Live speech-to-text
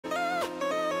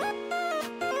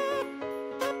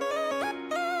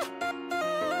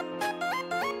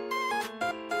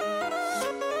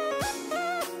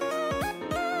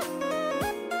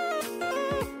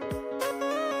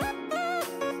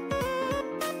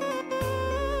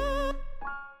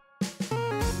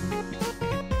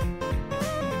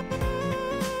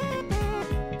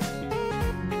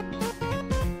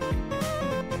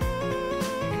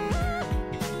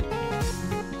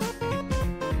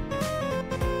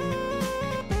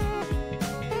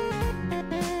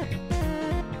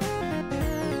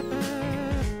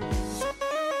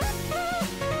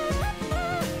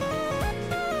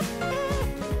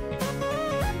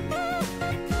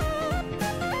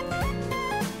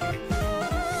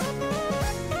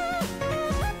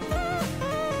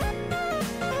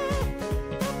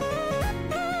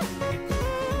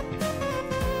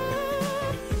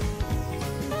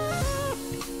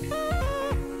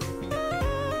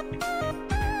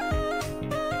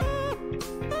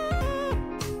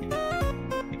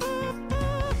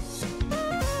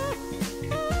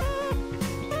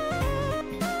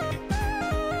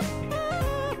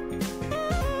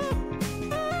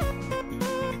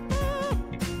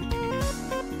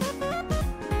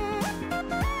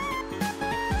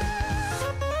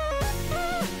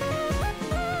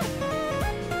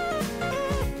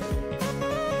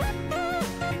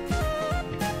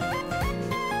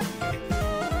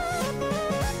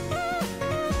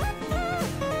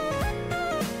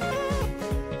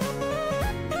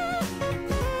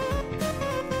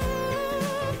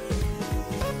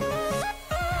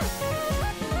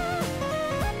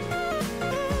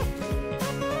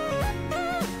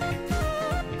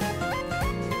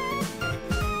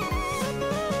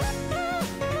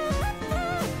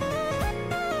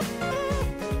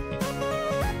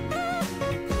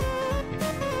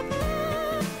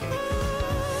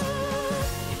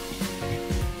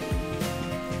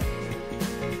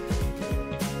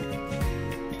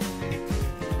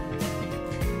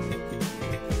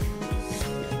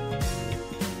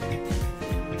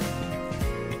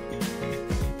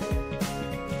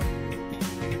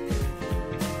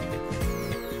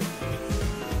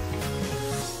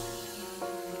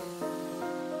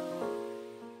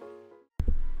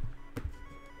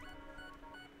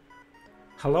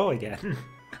Hello again.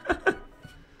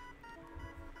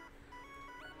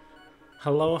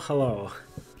 Hello, hello.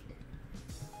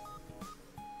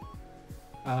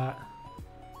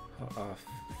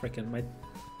 Freaking my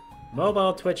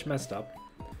mobile Twitch messed up.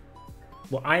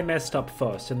 Well, I messed up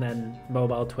first, and then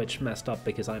mobile Twitch messed up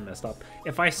because I messed up.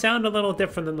 If I sound a little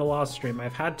different than the last stream,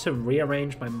 I've had to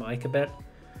rearrange my mic a bit.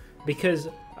 Because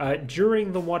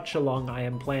during the watch-along, I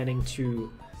am planning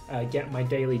to get my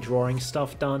daily drawing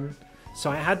stuff done. So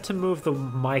I had to move the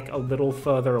mic a little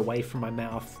further away from my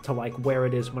mouth to like where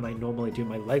it is when I normally do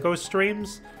my Lego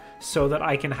streams, so that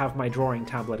I can have my drawing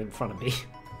tablet in front of me.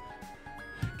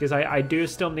 Because I do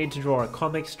still need to draw a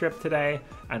comic strip today,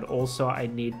 and also I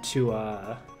need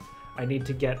to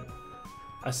get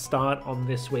a start on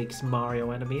this week's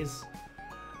Mario enemies.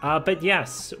 But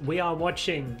yes, we are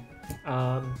watching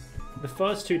the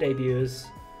first two debuts,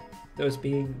 those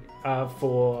being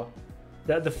for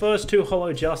the first two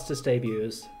Hollow Justice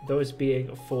debuts, those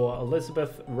being for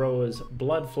Elizabeth Rose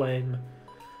Bloodflame,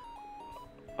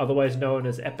 otherwise known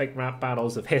as Epic Rap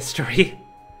Battles of History.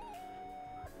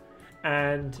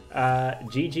 And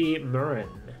Gigi Murrin.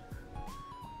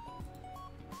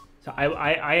 So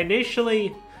I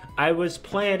initially, I was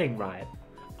planning, right?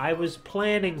 I was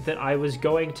planning that I was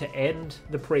going to end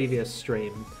the previous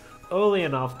stream early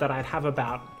enough that I'd have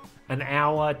about an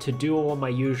hour to do all my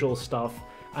usual stuff,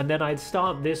 and then I'd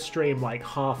start this stream like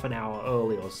half an hour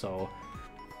early or so,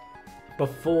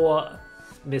 before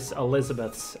Miss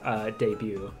Elizabeth's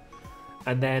debut.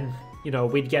 And then, you know,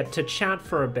 we'd get to chat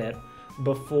for a bit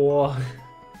before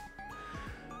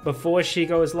she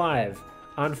goes live.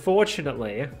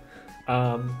 Unfortunately,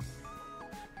 I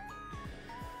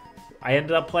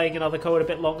ended up playing another code a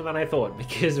bit longer than I thought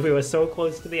because we were so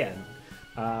close to the end.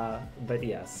 But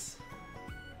yes.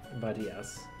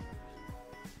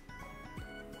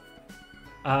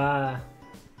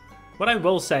 What I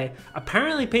will say,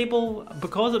 apparently people,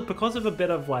 because of a bit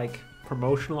of like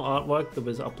promotional artwork that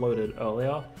was uploaded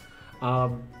earlier,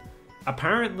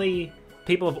 apparently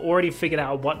people have already figured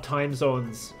out what time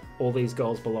zones all these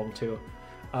girls belong to.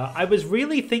 I was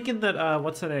really thinking that,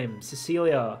 what's her name?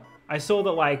 Cecilia. I saw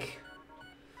that, like...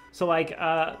 So, like,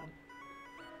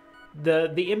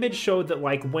 the image showed that,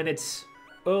 like, when it's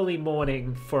early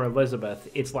morning for Elizabeth,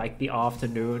 it's, like, the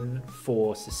afternoon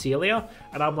for Cecilia.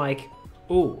 And I'm like,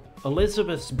 ooh,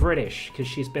 Elizabeth's British, because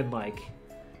she's been, like...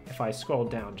 If I scroll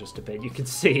down just a bit, you can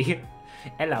see...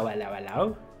 Hello, hello,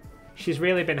 hello. She's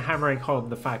really been hammering home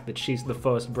the fact that she's the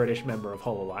first British member of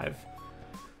Hololive.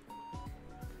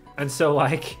 And so,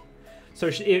 like,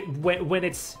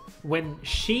 when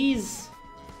she's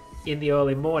in the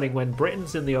early morning, when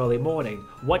Britain's in the early morning,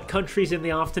 what country's in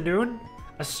the afternoon?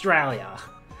 Australia.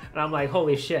 And I'm like,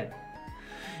 holy shit.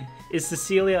 Is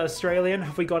Cecilia Australian?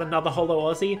 Have we got another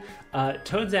Holo Aussie?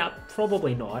 Turns out,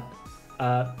 probably not.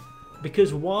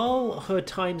 Because while her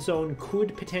time zone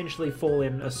could potentially fall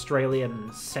in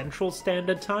Australian Central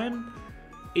Standard Time,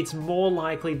 it's more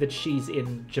likely that she's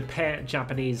in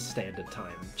Japanese Standard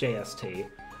Time, JST.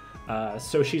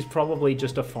 So she's probably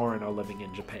just a foreigner living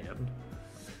in Japan.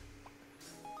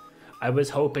 I was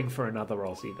hoping for another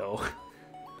Aussie, though.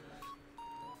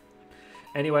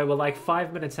 Anyway, we're like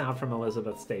 5 minutes out from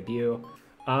Elizabeth's debut.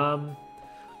 Oh,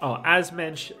 as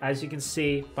mentioned, as you can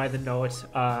see by the note,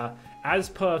 as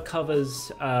per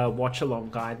Cover's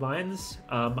watch-along guidelines,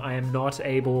 I am not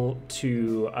able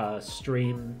to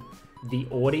stream the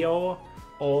audio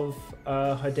of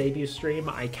her debut stream.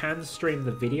 I can stream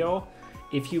the video.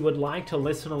 If you would like to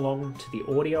listen along to the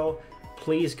audio,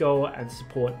 please go and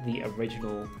support the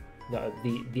original,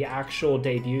 the actual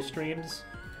debut streams,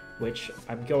 which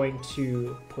I'm going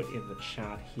to put in the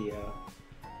chat here.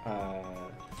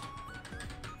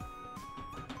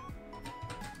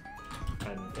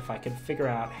 And if I can figure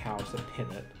out how to pin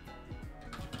it,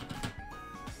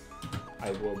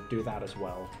 I will do that as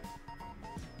well.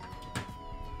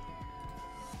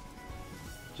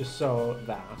 Just so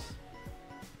that...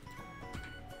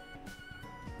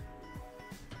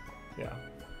 Yeah.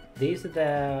 These are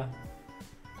their...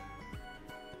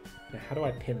 Now, how do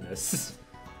I pin this?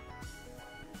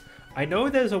 I know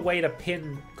there's a way to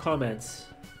pin comments.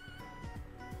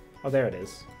 Oh, there it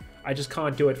is. I just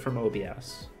can't do it from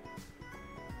OBS.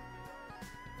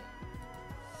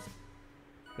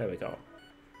 There we go.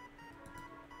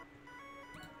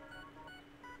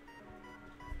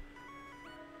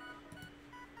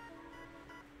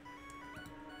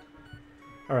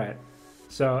 All right,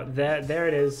 so there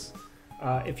it is.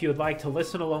 If you would like to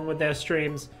listen along with their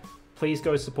streams, please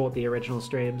go support the original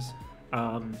streams.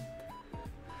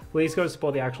 Please go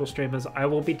support the actual streamers. I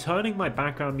will be turning my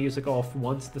background music off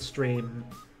once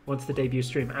the debut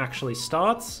stream actually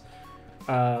starts.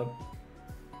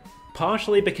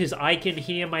 Partially because I can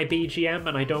hear my BGM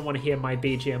and I don't want to hear my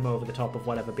BGM over the top of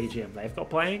whatever BGM they've got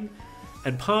playing.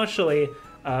 And partially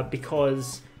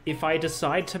because if I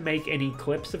decide to make any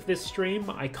clips of this stream,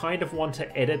 I kind of want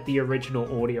to edit the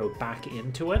original audio back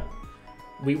into it.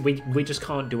 We just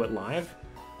can't do it live,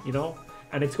 you know?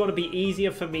 And it's got to be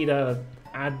easier for me to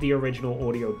add the original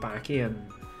audio back in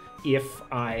if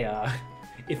I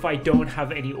don't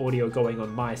have any audio going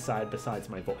on my side besides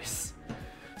my voice.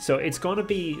 So it's going to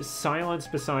be silence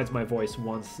besides my voice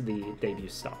once the debut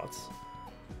starts.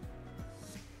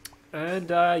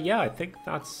 And yeah, I think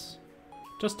that's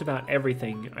just about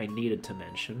everything I needed to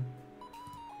mention.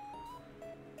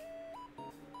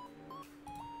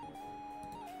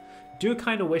 Do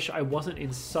kind of wish I wasn't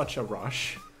in such a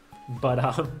rush,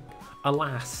 but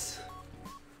alas.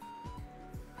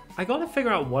 I gotta figure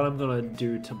out what I'm gonna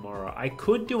do tomorrow. I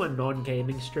could do a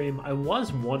non-gaming stream. I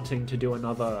was wanting to do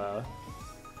another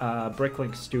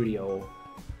Bricklink Studio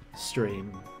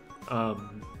stream,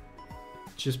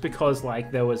 just because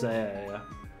like there was a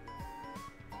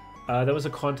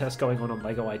contest going on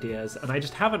Lego Ideas, and I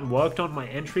just haven't worked on my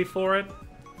entry for it.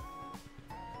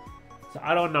 So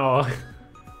I don't know.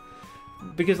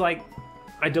 Because like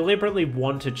I deliberately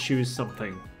want to choose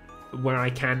something where I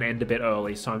can end a bit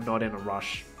early so I'm not in a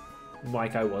rush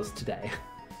like I was today.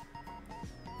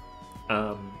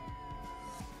 But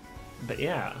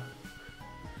yeah.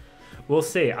 We'll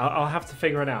see. I'll have to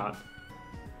figure it out.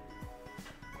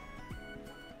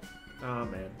 Oh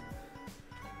man.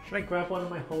 Should I grab one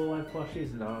of my HoloLens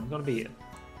plushies? No, I'm gonna be...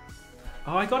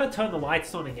 Oh, I gotta turn the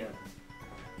lights on again.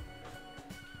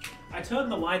 I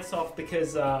turned the lights off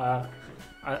because the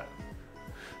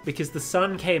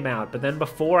sun came out, but then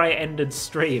before I ended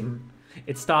stream,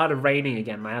 it started raining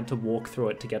again and I had to walk through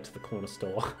it to get to the corner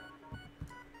store.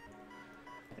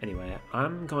 Anyway,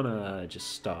 I'm gonna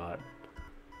just start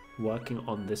working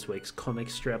on this week's comic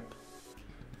strip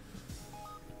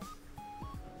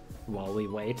while we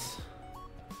wait.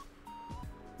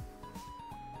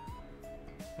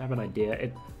 I have an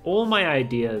idea. All my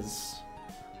ideas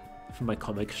for my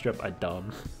comic strip are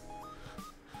dumb.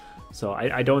 So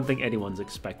I don't think anyone's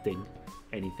expecting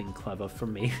anything clever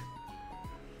from me.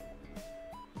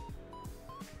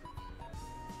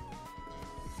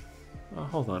 Oh,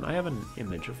 hold on, I have an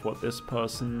image of what this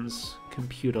person's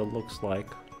computer looks like.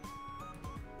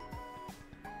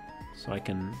 So I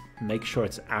can make sure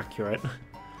it's accurate.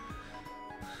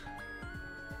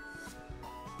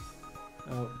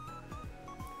 Oh.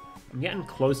 I'm getting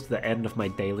close to the end of my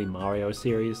daily Mario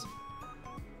series.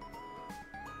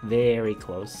 Very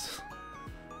close.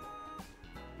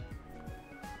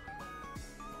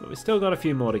 But we still got a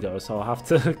few more to go, so I'll have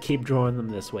to keep drawing them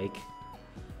this week.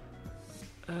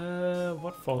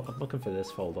 What folder? I'm looking for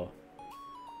this folder.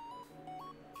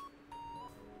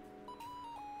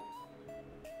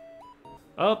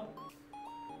 Oh!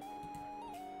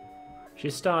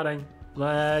 She's starting.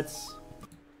 Let's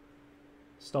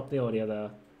stop the audio there.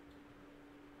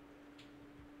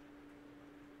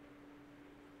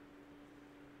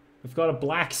 We've got a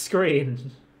black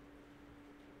screen.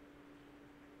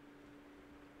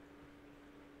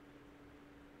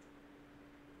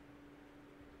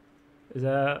 Is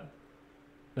that...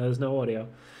 No, there's no audio.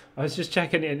 I was just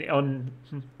checking in on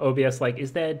OBS, like,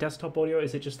 is there desktop audio?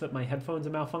 Is it just that my headphones are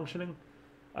malfunctioning?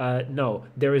 No,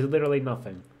 there is literally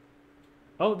nothing.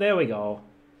 Oh, there we go.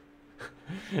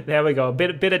 There we go. A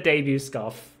bit of debut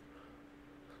scuff.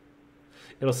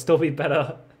 It'll still be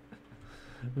better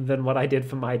than what I did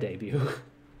for my debut.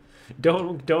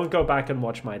 Don't go back and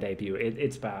watch my debut.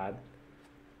 It's bad.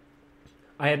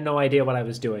 I had no idea what I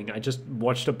was doing. I just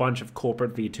watched a bunch of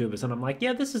corporate VTubers and I'm like,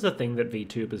 yeah, this is a thing that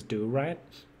VTubers do, right?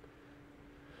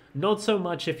 Not so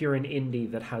much if you're an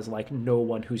indie that has like no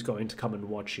one who's going to come and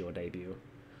watch your debut.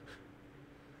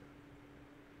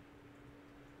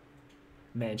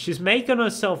 Man, she's making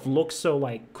herself look so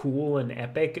like cool and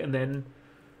epic, and then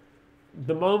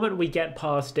the moment we get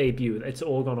past debut, it's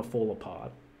all gonna fall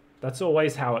apart. That's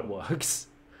always how it works.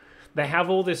 They have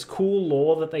all this cool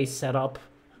lore that they set up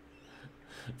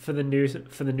for the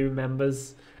new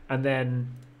members, and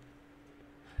then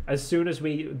as soon as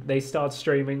they start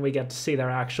streaming, we get to see their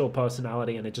actual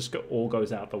personality, and it just all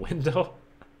goes out the window.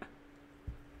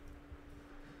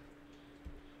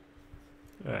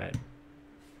 All right.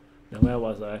 Now where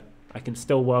was I? I can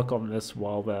still work on this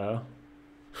while we're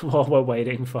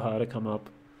waiting for her to come up.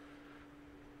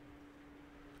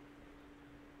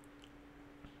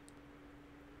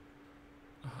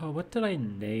 Oh, what did I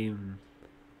name?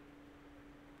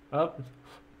 Oh,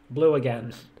 blue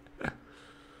again.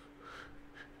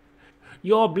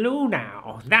 You're blue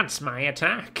now. That's my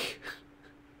attack.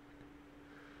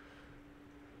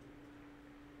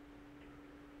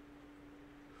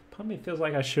 Part of me feels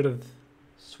like I should have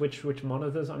switched which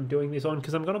monitors I'm doing these on,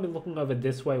 because I'm going to be looking over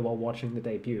this way while watching the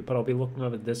debut, but I'll be looking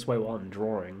over this way while I'm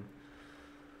drawing.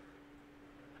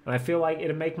 And I feel like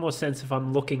it'd make more sense if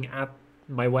I'm looking at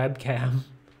my webcam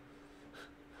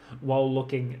while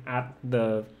looking at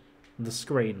the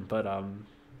screen, but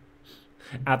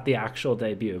at the actual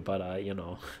debut, but you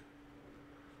know.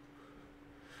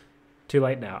 Too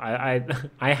late now.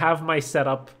 I have my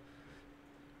setup.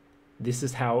 This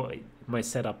is how my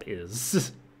setup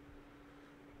is.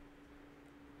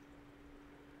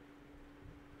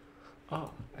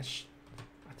 Oh, I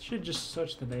should just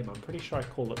search the name. I'm pretty sure I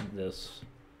call it this.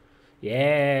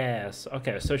 Yes.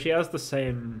 Okay, so she has the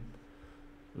same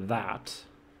that.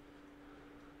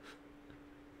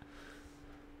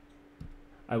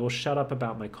 I will shut up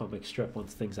about my comic strip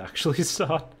once things actually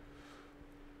start.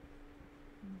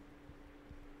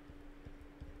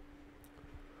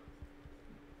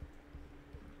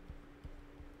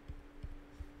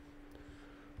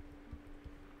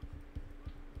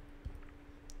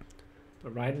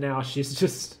 But right now she's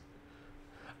just...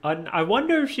 I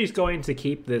wonder if she's going to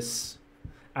keep this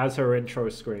as her intro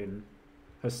screen,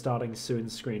 her starting soon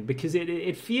screen, because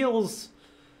it feels,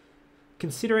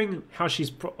 considering how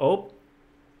she's oh,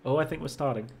 I think we're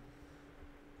starting.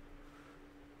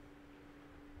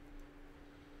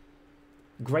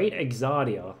 Great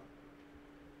Exardia.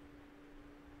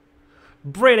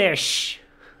 British!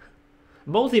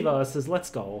 Multiverses, let's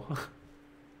go.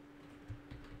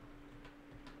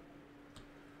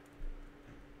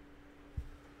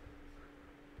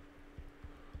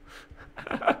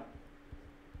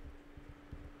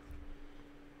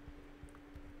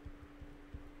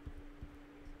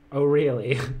 Oh,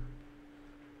 really?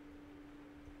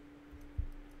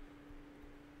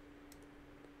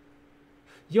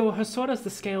 Yo, her sword has the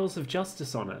scales of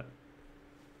justice on it.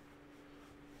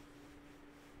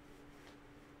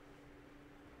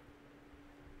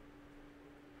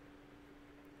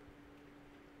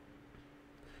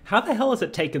 How the hell has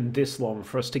it taken this long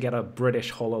for us to get a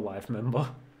British Hololive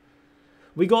member?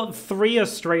 We got 3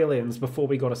 Australians before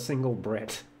we got a single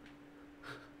Brit.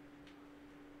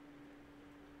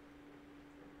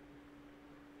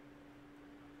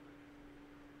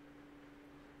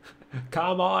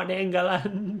 Come on,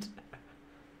 England!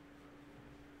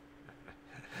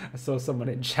 I saw someone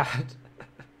in chat.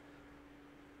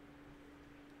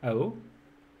 Oh?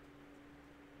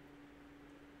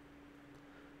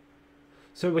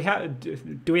 So we have...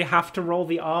 Do we have to roll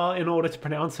the R in order to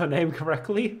pronounce her name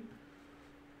correctly?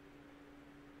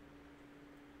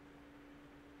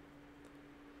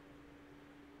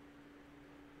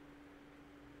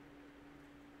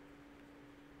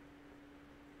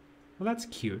 Well, that's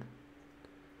cute.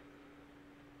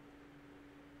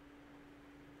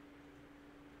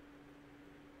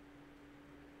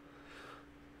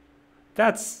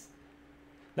 That's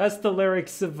the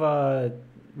lyrics of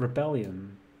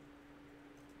Rebellion.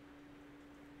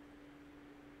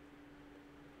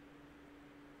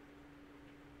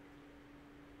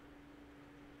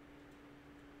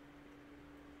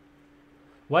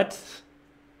 What?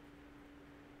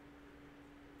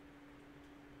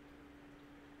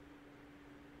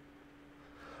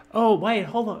 Oh, wait,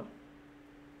 hold on.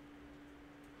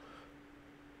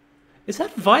 Is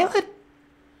that Violet?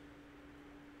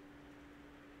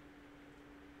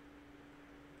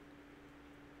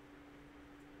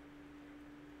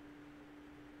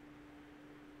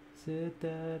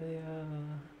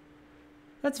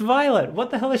 That's Violet.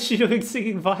 What the hell is she doing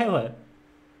singing Violet?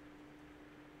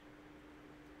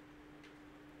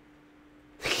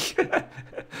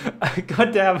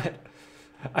 God damn it.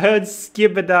 I heard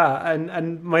Skibada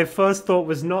and my first thought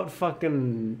was not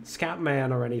fucking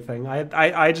Scatman or anything.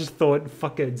 I just thought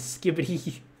fucking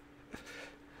Skibbity.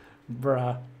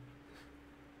 Bruh.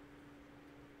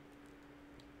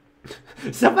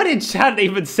 Somebody in chat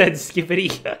even said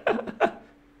Skibbity.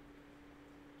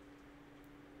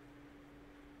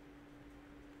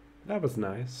 That was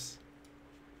nice.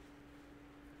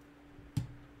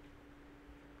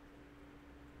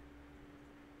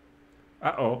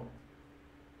 Uh-oh.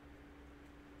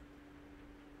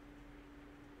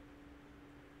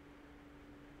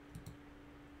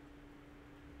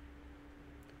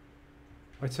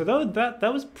 Right, so that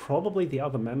was probably the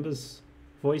other members'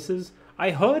 voices.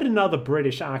 I heard another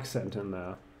British accent in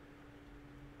there.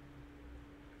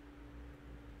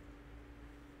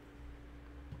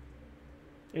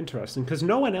 Interesting, because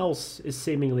no one else is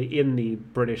seemingly in the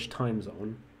British time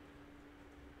zone.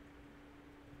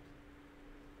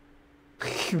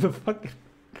 The fuck...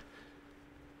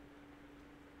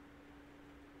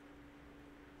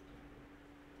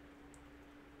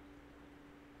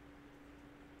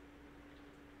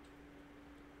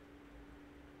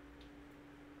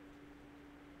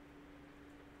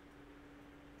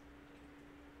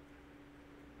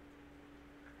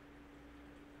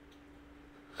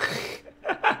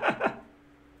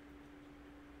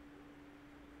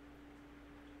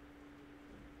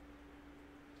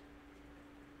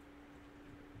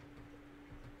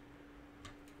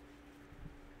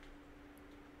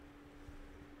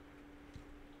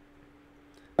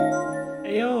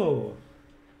 Ayo!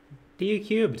 DU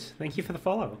cubed, thank you for the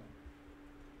follow.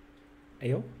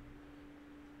 Ayo?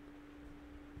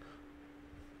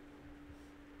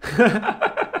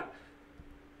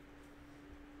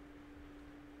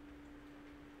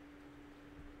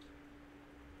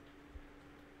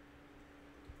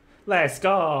 Let's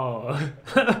go!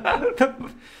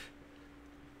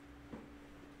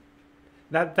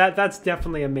 That's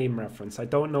definitely a meme reference. I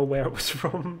don't know where it was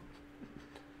from.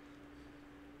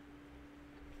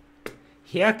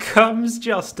 Here comes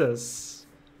Justice.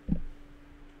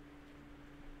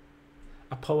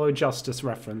 Apollo Justice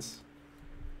reference.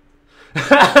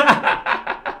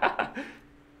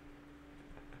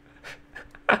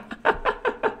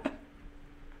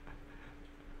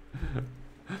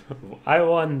 I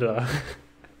wonder.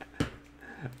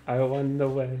 I wonder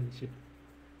where she...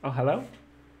 Oh, hello?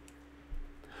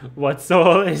 What's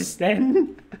all this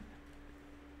then?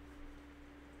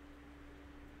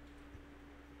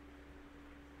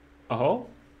 Oh?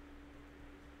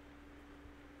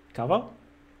 Cover?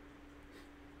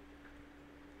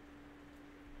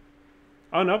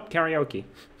 Oh no, karaoke.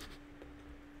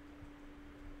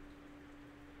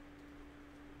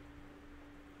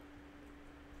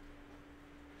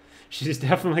 She's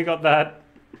definitely got that.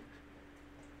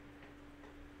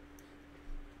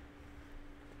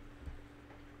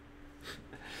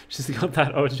 She's got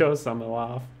that Ocho summer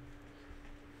laugh.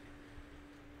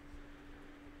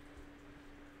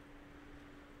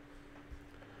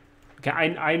 Okay,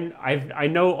 I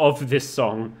know of this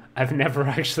song. I've never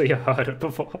actually heard it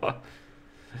before.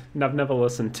 And I've never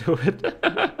listened to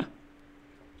it.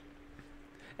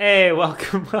 Hey,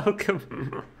 welcome,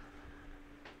 welcome.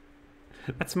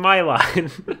 That's my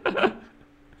line.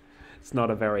 It's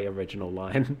not a very original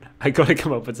line. I gotta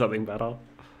come up with something better.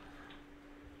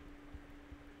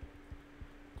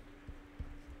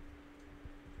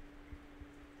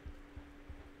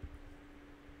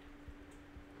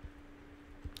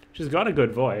 She's got a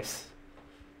good voice.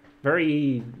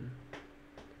 Very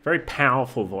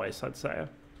powerful voice, I'd say.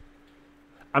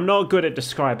 I'm not good at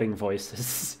describing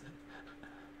voices.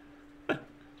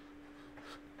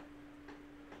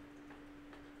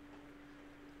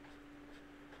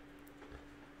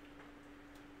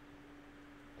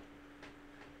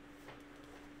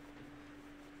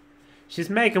 She's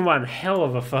making one hell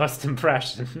of a first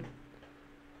impression.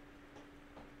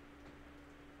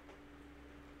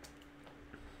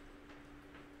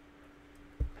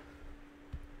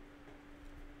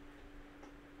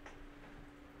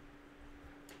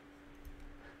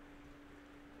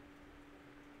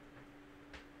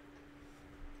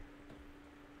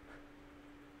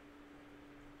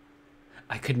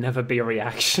 I could never be a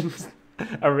reaction,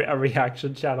 a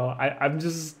reaction channel. I'm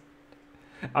just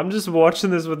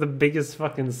watching this with the biggest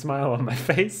fucking smile on my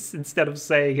face instead of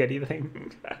saying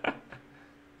anything.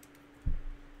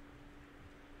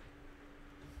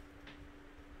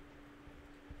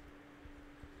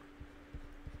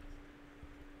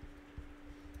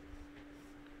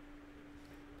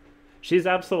 She's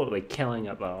absolutely killing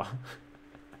it though.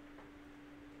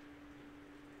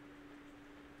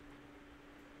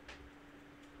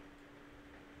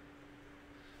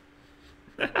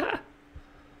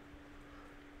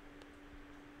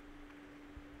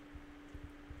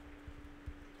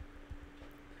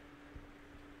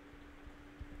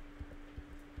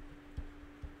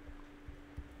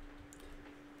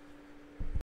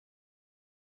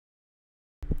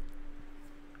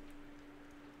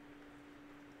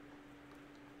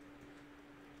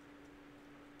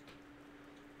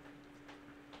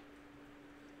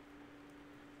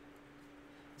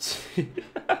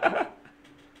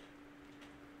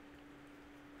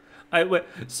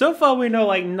 So far we know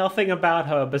like nothing about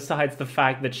her besides the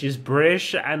fact that she's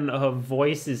British and her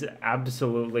voice is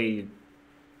absolutely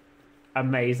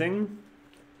amazing.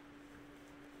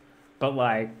 But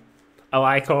like, I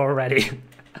like her already.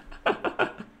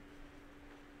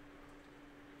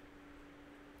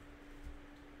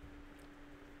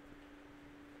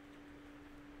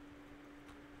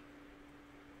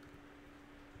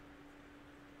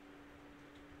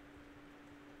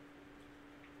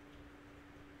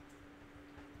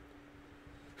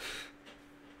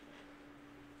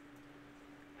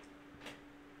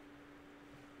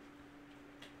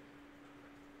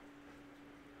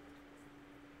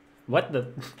 What the?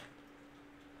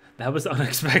 That was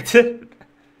unexpected.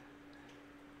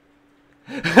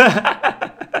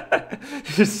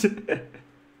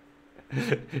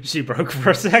 She broke for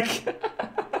a sec.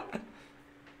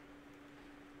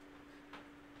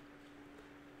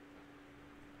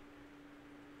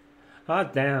 Oh,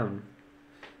 damn.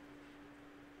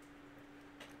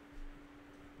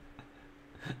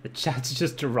 The chat's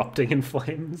just erupting in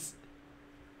flames.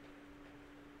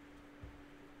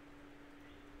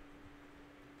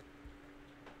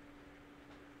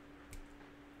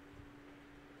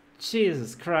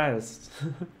 Jesus Christ.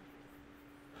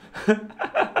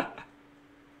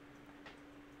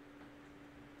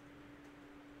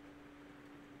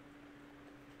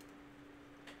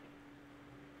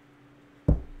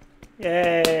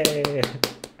 Yay!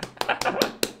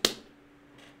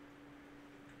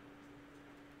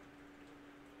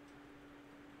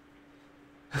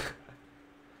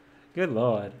 Good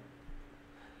lord.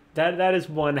 That is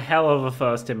one hell of a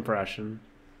first impression.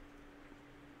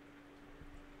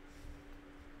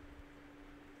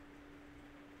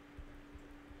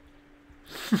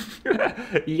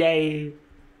 Yay.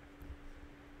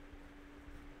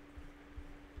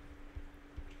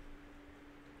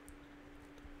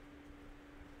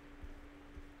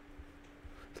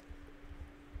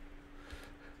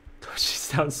 She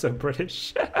sounds so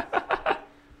British.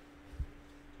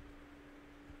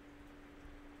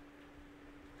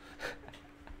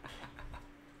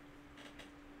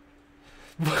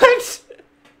 What?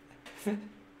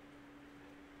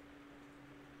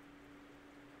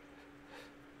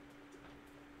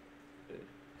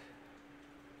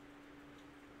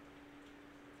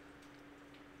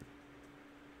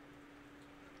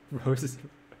 Roses.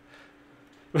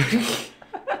 I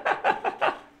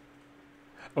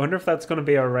wonder if that's going to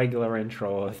be our regular intro,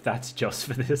 or if that's just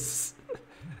for this.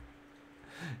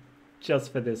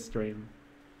 Just for this stream.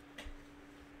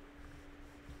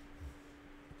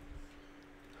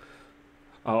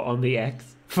 Oh, on the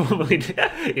X?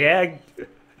 Yeah.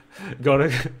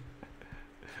 Gotta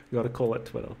call it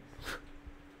Twitter.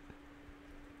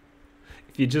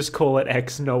 If you just call it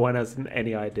X, no one has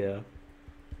any idea.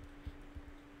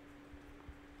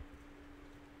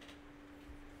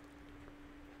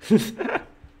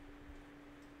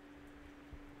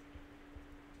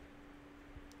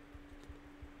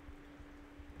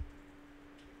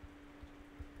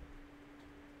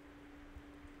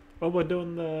 Oh, we're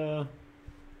doing the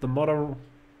model,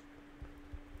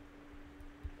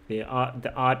 the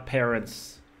art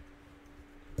parents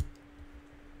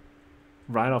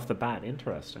right off the bat.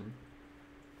 Interesting.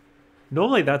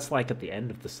 Normally that's like at the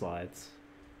end of the slides.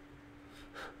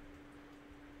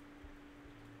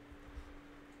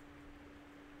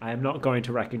 I am not going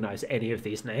to recognize any of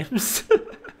these names.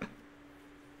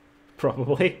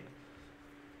 Probably.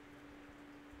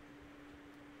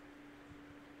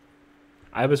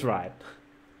 I was right.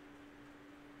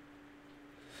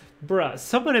 Bruh,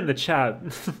 someone in the chat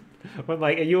went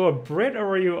like, are you a Brit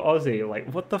or are you Aussie?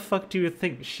 Like, what the fuck do you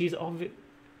think? She's obvious.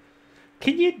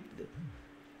 Can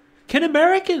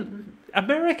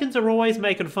Americans are always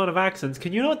making fun of accents.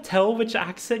 Can you not tell which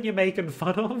accent you're making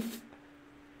fun of?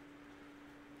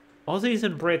 Aussies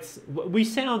and Brits, we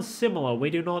sound similar. We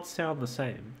do not sound the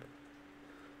same.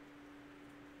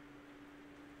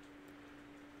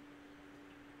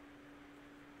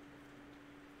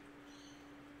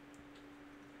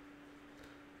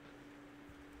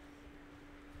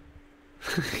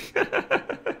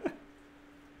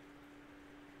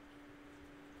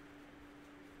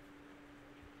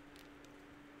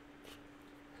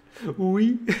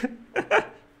 Oui.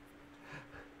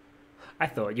 I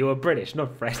thought you were British,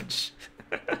 not French.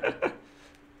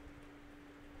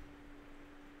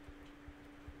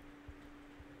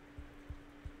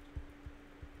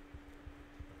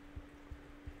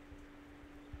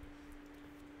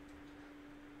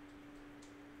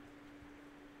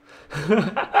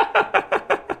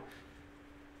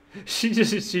 She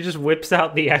just whips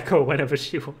out the echo whenever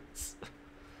she wants.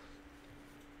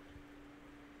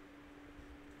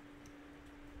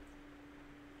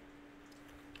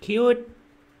 Cute.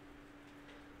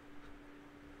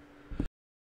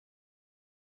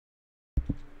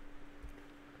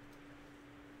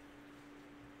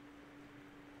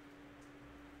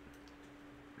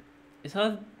 Is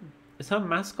her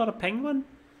mascot a penguin?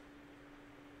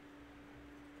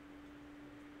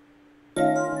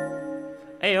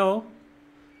 Ayo.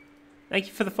 Thank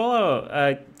you for the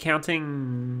follow.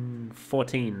 Counting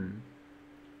 14.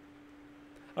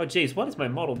 Oh geez, what is my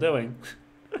model doing?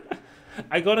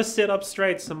 I gotta sit up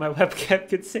straight so my webcam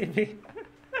can see me.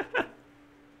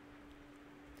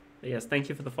 Yes, thank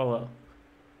you for the follow.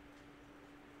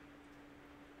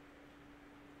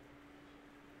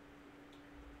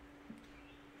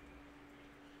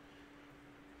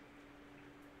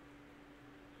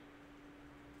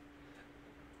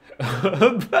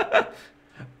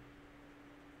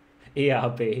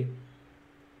 ERB.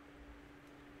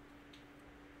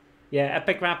 Yeah,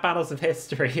 epic rap battles of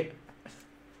history.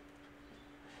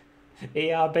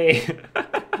 ERB.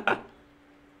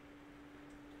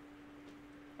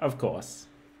 Of course.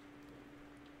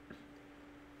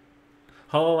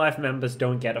 Hololive members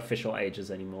don't get official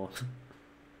ages anymore.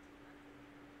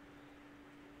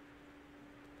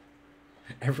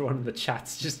 Everyone in the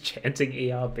chat's just chanting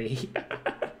ERB.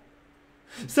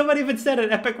 Someone even said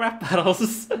it, epic rap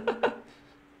battles.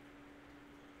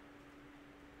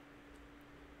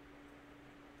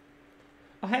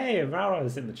 Oh, hey,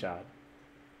 Raura's in the chat.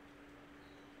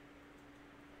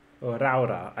 Or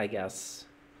Raura, I guess,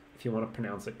 if you want to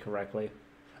pronounce it correctly.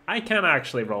 I can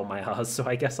actually roll my R's, so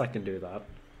I guess I can do that.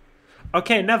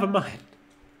 Okay, never mind.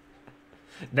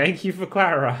 Thank you for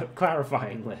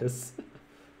clarifying, Liz.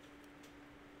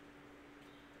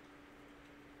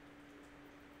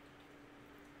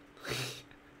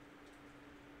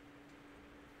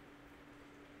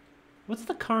 What's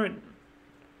the current...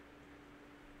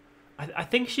 I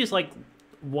think she's like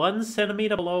 1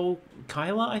 centimeter below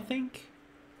Kyla, I think?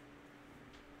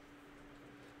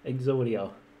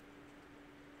 Exodio.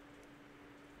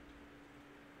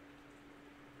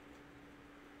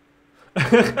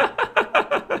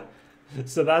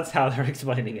 So that's how they're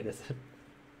explaining it, is it?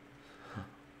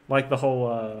 Like the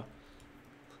whole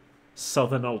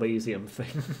Southern Elysium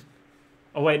thing.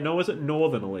 Oh wait, no, was it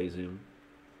Northern Elysium?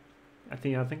 I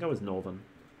think I was Northern.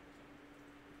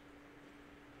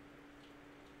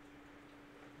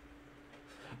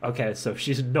 Okay, so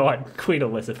she's not Queen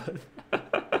Elizabeth.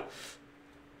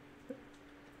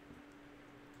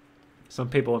 Some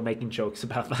people are making jokes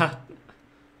about that.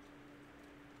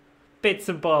 Bits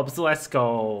and bobs, let's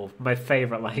go. My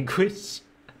favorite language.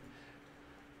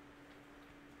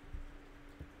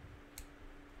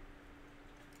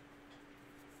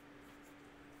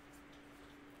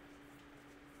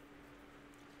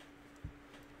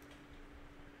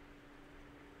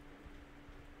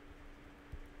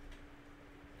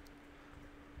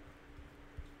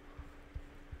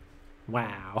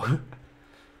 Wow.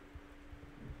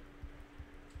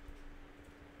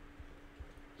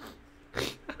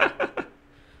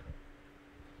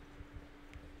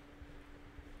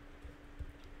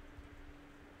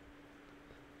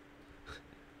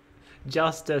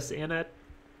 Justice in it.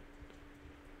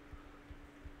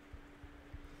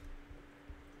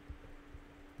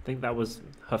 I think that was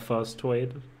her first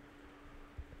tweet.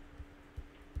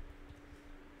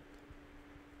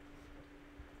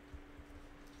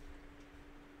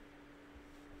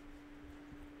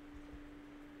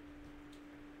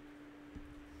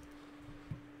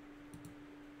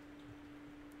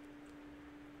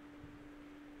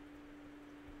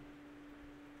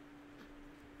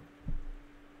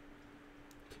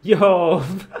 Yo!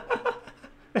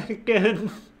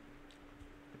 Heckin'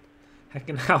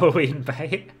 Halloween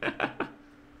bait.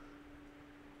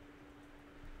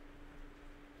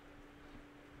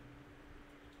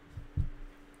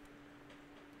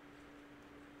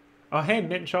 Oh hey,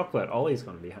 mint chocolate. Ollie's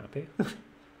gonna be happy.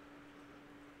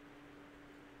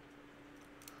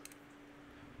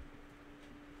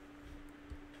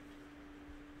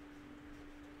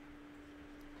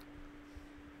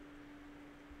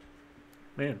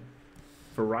 Man,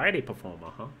 variety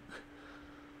performer, huh?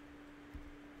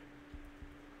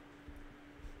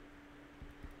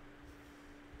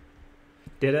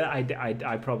 Did it?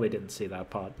 I probably didn't see that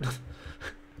part.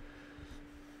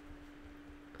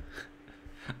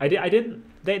 I didn't.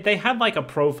 They had like a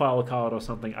profile card or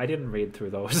something. I didn't read through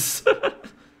those.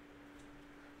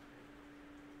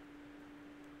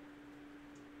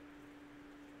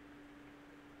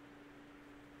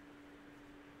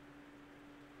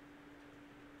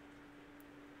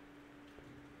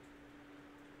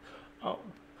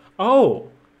 Oh,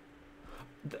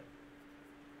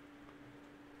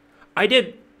 I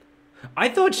did. I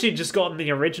thought she'd just gotten the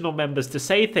original members to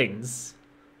say things.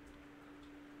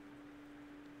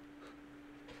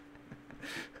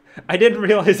 I didn't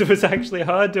realize it was actually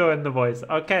her doing the voice.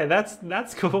 Okay,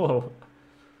 that's cool.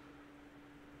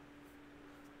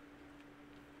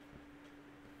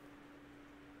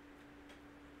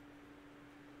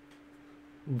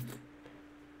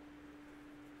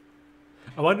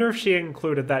 I wonder if she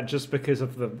included that just because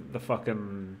of the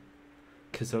fucking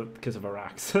because of her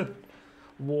accent.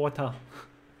 Water.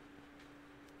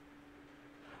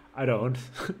 I don't.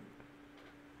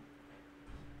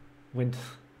 Winter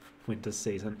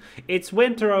season. It's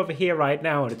winter over here right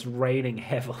now and it's raining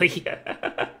heavily.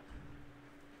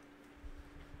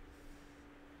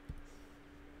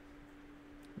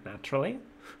 Naturally.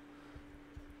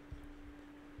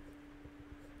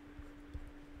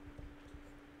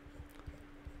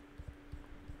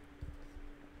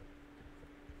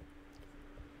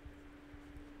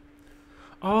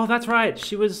 Oh, that's right.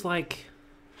 She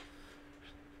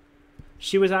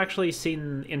she was actually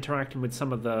seen interacting with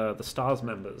some of the STARS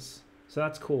members, so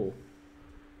that's cool.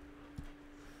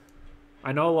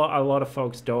 I know a lot of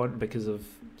folks don't because of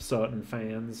certain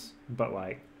fans, but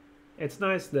like, it's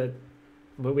nice that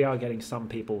we are getting some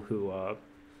people who are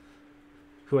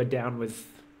down with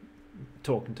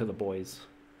talking to the boys.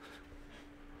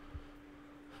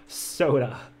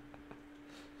 Soda.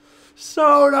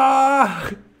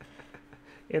 Soda!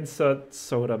 Insert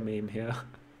soda meme here.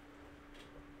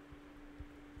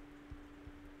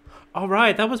 All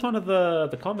right, that was one of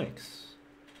the comics.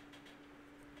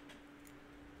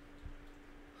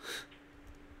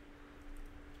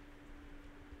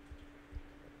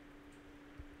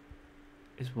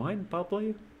 Is wine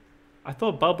bubbly? I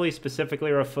thought bubbly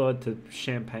specifically referred to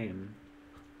champagne.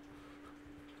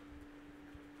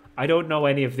 I don't know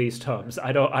any of these terms.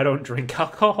 I don't drink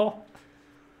alcohol.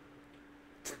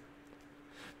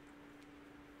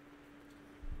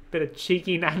 Bit of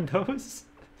cheeky Nando's.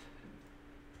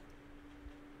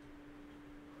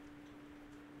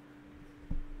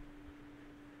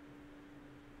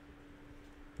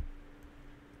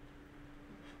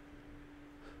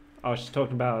 Oh, she's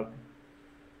talking about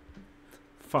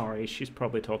Far East. She's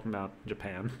probably talking about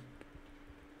Japan.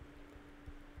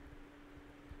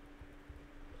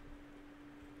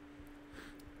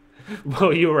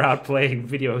 While you were out playing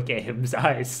video games,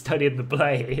 I studied the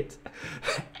blade.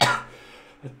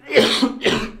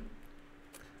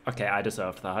 Okay, I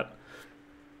deserved that.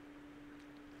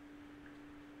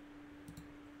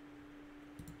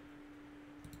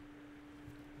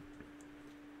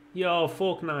 Yo,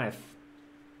 fork knife.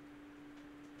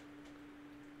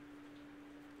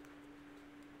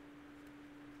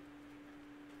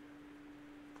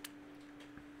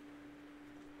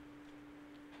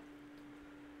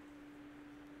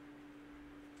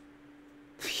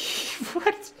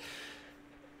 What?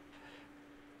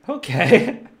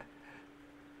 Okay.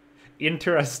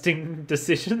 Interesting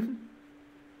decision.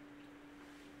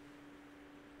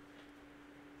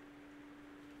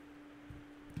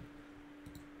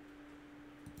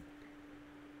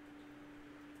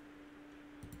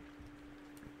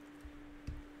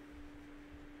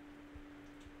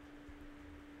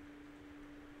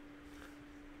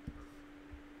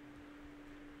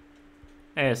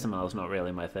 ASMR is not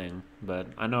really my thing, but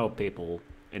I know people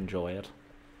enjoy it.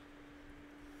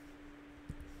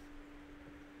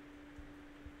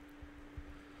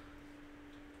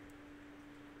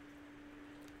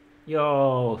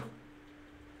 Yo!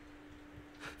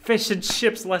 Fish and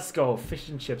chips, let's go! Fish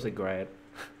and chips are great.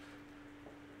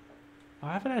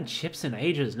 I haven't had chips in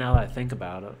ages now that I think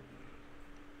about it.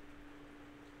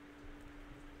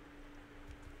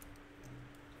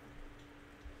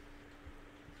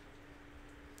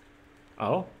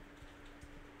 Oh?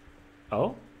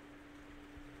 Oh?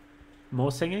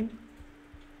 More singing?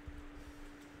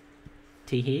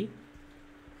 Teehee?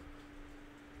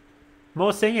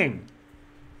 More singing!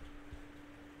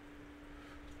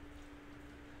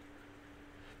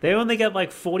 They only get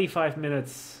like 45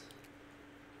 minutes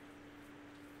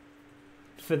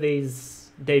for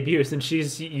these debuts, and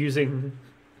she's using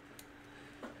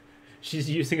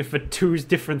it for 2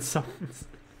 different songs.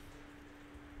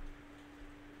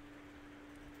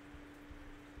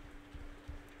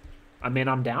 I mean,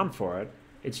 I'm down for it.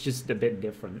 It's just a bit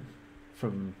different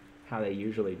from how they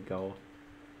usually go.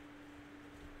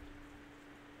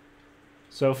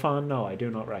 So far, no, I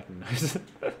do not recognize it.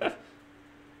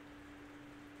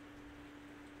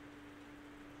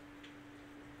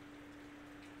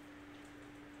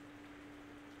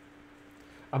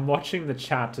 I'm watching the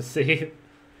chat to see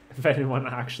if anyone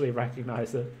actually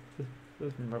recognizes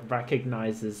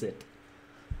it.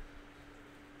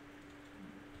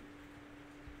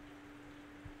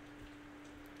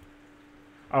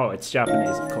 Oh, it's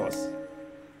Japanese, of course.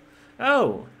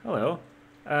 Oh, hello.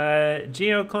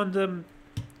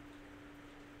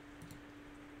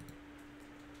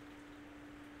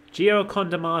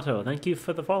 Geocondomato, thank you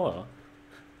for the follow.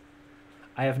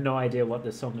 I have no idea what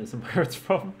this song is and where it's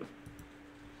from.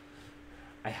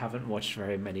 I haven't watched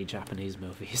very many Japanese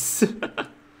movies.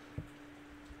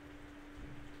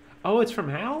 Oh, it's from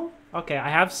Hal? Okay, I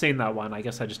have seen that one. I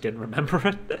guess I just didn't remember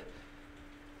it.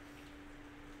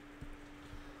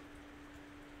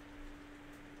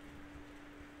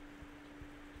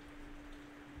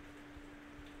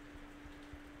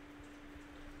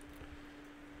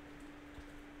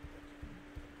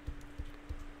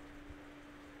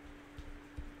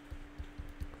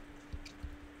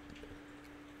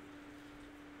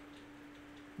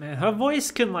 Man, her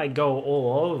voice can like go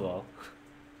all over.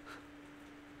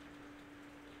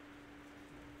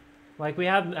 Like we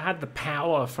had the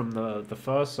power from the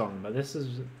first song, but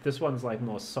this one's like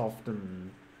more soft and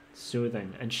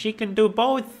soothing, and she can do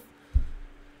both.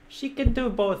 She can do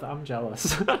both. I'm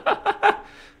jealous.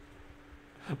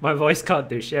 My voice can't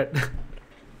do shit.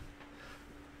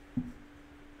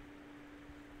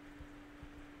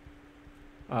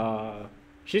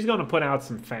 She's gonna put out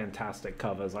some fantastic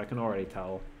covers, I can already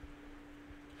tell.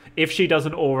 If she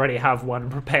doesn't already have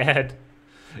one prepared.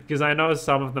 Because I know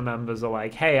some of the members are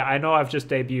like, hey, I know I've just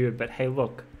debuted, but hey,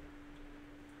 look.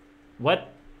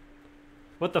 What?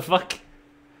 What the fuck?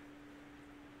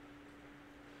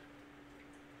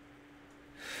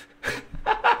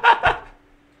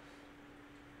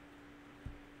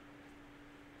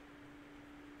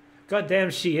 God damn,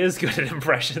 she is good at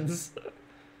impressions.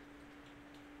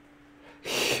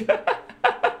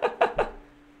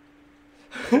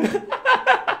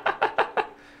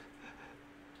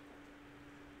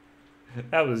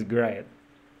 That was great.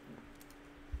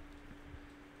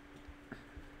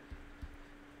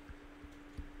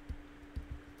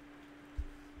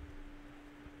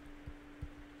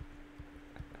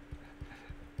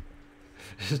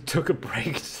 Just took a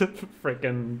break to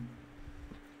frickin'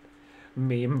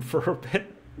 meme for a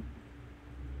bit.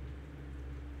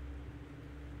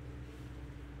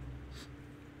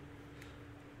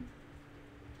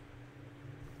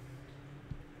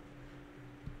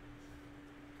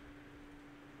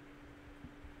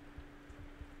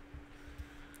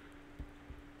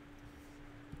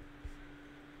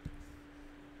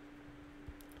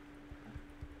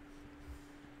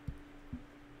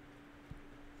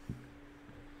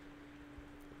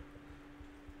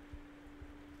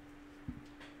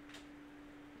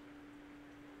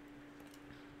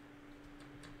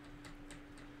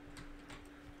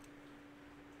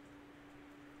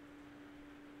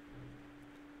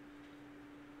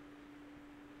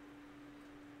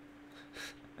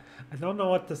 I don't know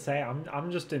what to say.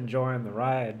 I'm just enjoying the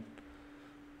ride.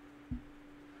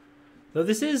 Though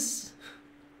this is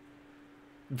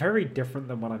very different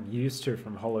than what I'm used to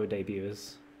from holo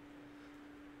debuts.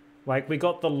 Like, we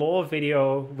got the lore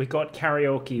video, we got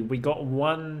karaoke, we got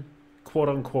one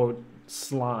quote-unquote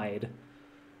slide,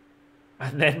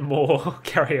 and then more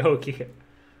karaoke.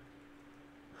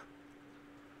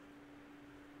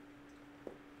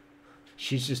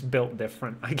 She's just built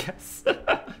different, I guess.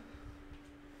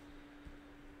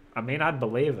 I mean, I'd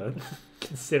believe it,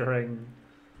 considering...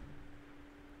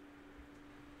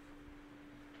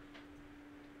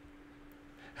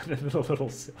 And then a little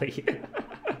silly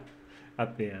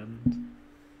at the end.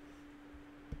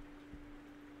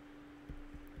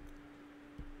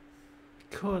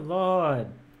 Good lord.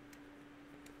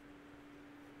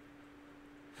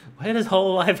 Why does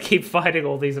Whole Life keep fighting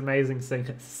all these amazing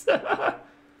singers?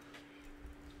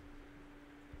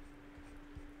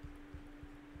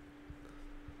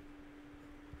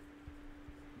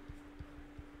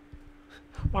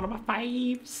 One of my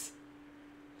faves.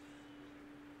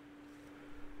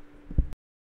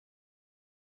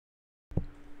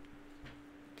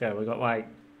 Okay, we got like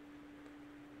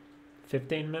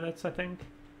 15 minutes, I think,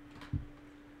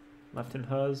 left in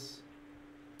hers.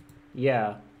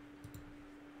 Yeah.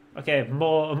 Okay,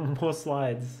 more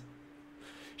slides.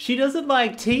 She doesn't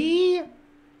like tea?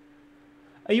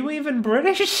 Are you even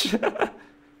British?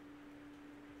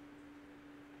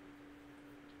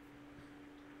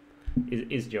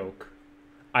 is joke.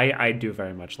 I do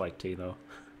very much like tea though.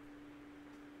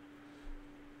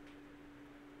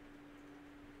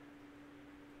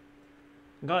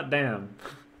 God damn.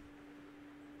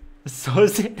 So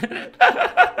is it?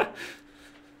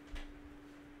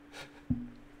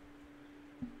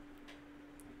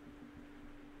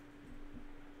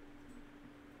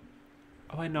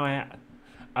 Oh, I know.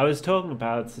 I was talking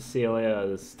about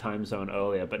Cecilia's time zone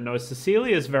earlier, but no,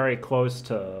 Cecilia's very close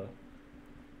to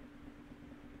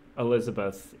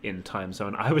Elizabeth in time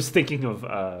zone. I was thinking of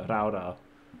Rauda.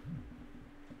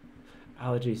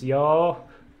 Allergies, yo.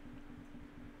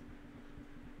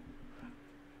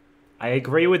 I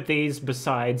agree with these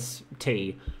besides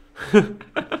tea.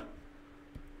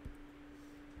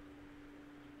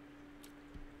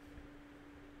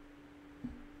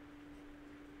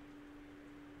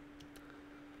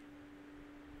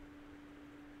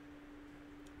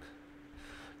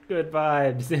 Good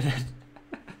vibes in it.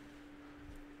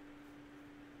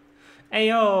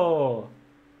 Ayo!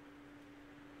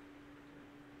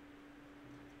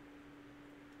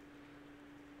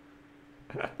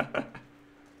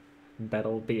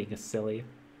 Battle being a silly.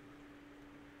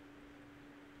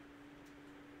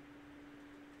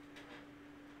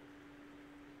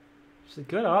 She's a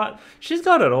good art. She's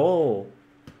got it all.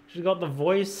 She's got the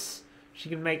voice. She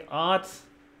can make art.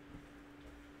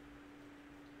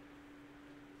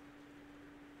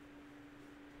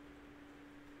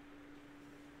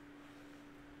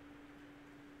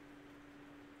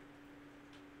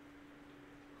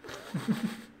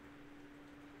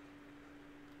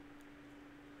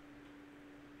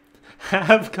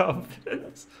 Have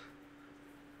confidence.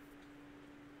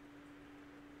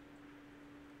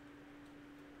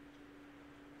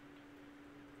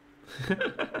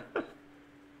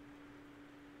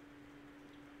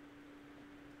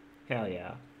 Hell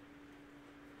yeah.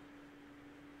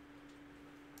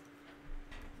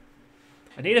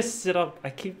 I need to sit up. I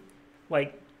keep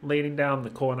like leaning down the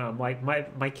corner. I'm like,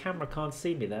 my camera can't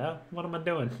see me there. What am I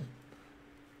doing?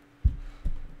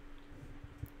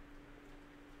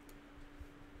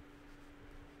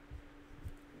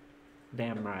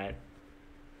 Damn right.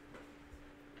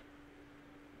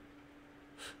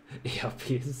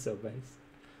 ERP is so nice.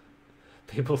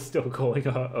 People still calling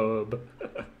her herb.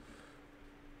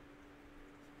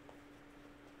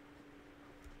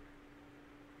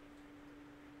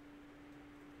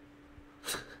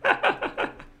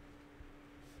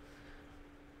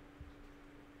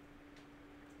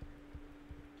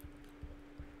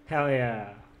 Hell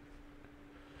yeah.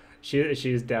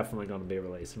 She's definitely gonna be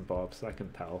releasing Bobs, I can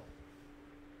tell.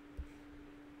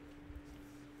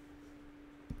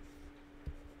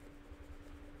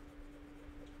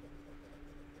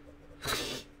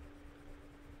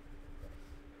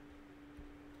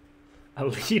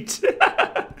 Elite.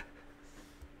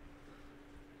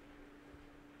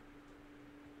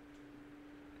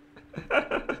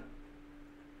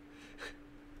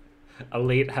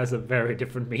 Elite has a very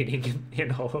different meaning in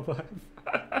Hololive.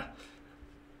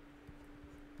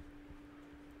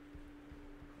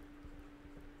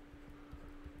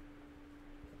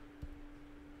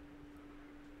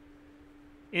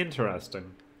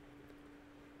 Interesting.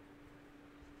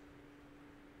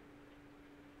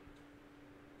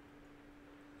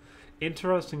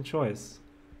 Interesting choice.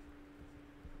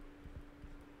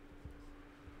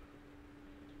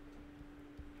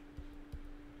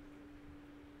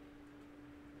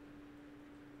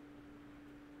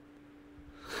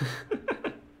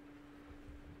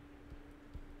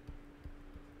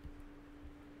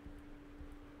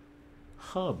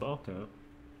 Hub, okay.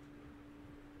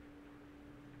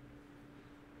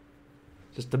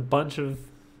 Just a bunch of...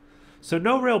 So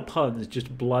no real puns,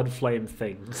 just blood flame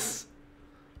things.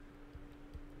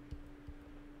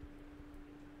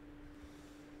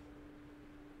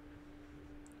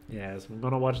 Yes, I'm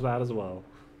gonna watch that as well.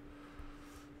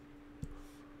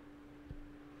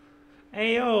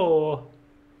 Ayo!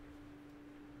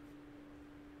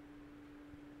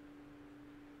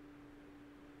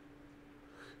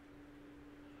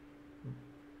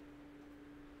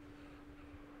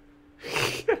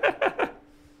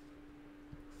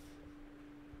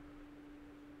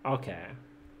 Okay.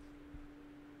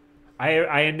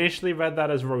 I initially read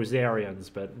that as Rosarians,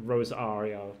 but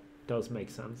Rosario does make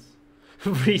sense.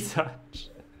 Research.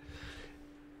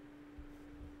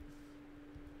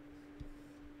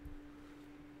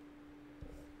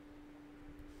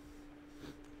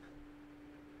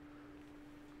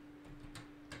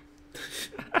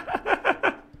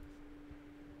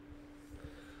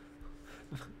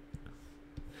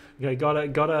 Okay,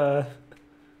 gotta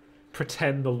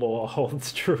pretend the law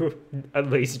holds true, at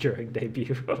least during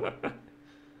debut.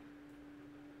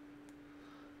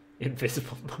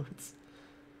 Invisible modes.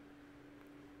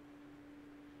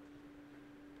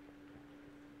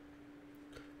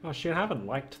 Oh shit, I haven't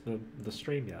liked the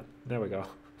stream yet. There we go.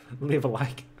 Leave a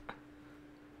like.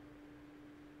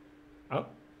 Oh.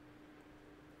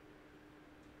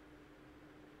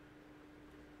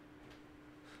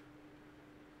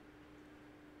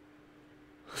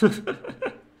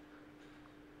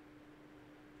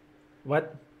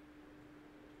 What?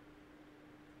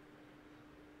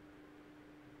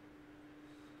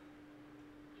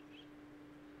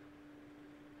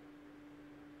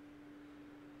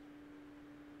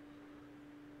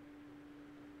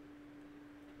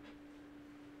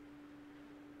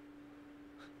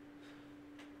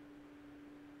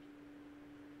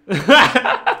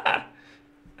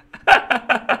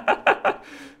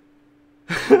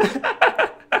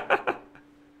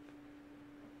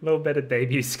 Little bit of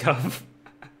debut scuff.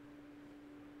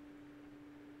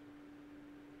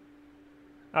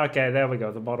 Okay, there we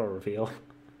go, the model reveal.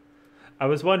 I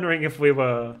was wondering if we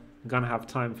were gonna have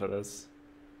time for this.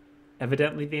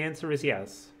 Evidently the answer is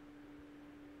yes.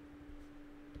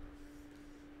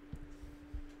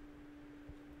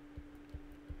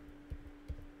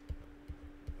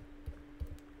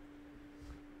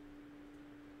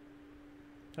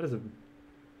 That is a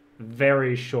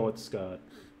very short skirt.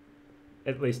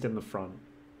 At least in the front.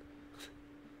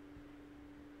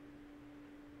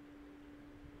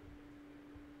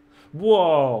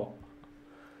 Whoa!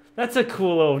 That's a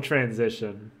cool little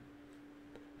transition.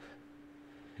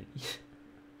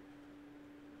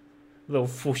 Little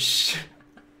whoosh.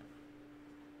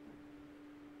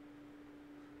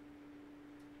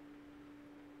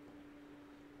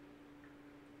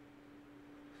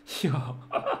 Yo.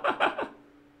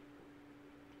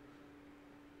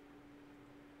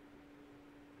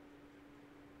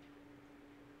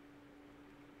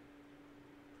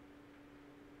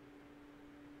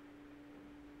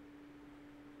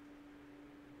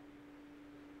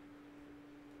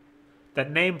 That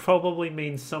name probably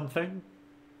means something.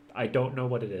 I don't know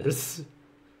what it is.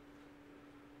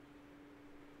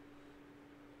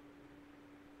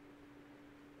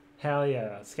 Hell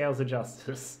yeah, Scales of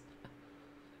Justice.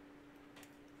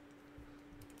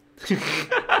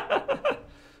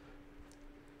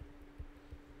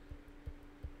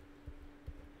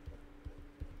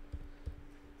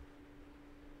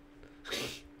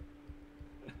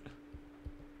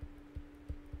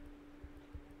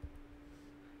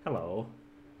 Hello.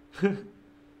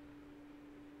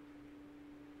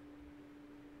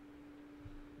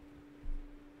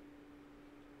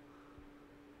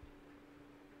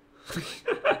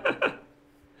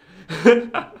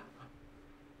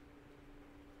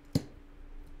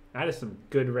 That is some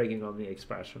good rigging on the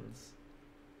expressions.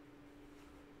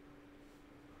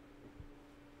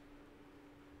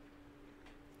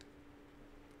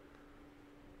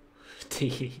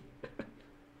 T.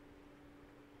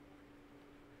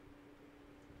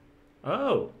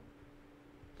 Oh.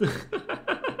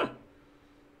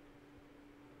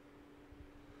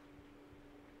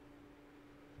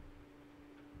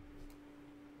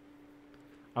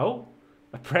 Oh,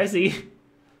 a Prezi.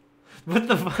 What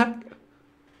the fuck?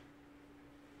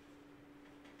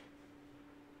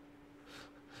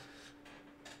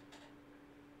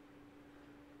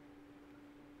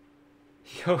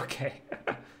 Okay.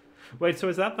 Wait, so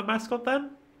is that the mascot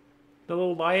then? The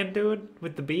little lion dude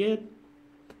with the beard?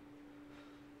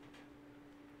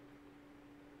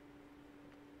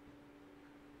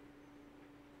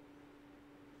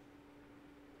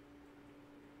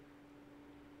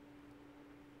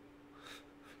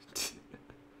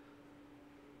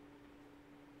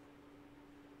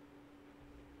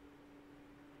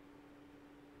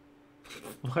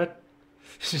 What?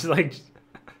 She's like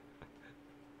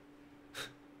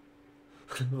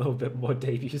a little bit more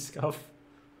debut scuff.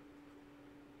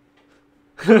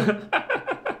 No.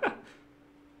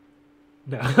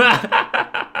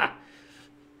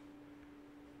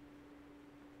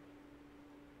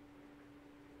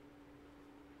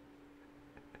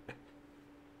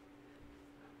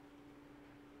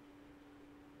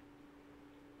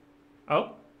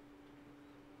 Oh.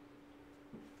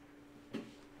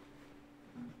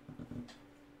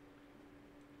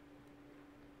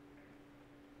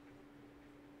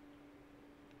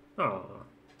 Oh.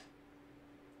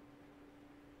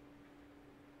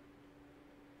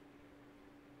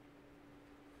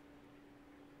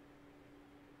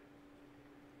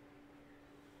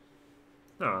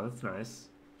 Oh, that's nice.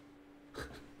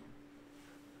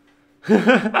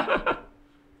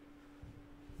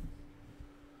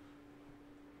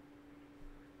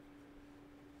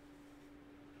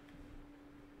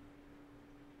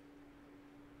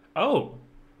 Oh.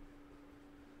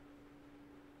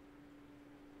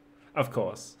 Of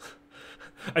course.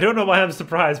 I don't know why I'm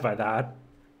surprised by that.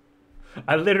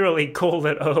 I literally called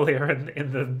it earlier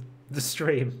in the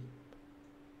stream.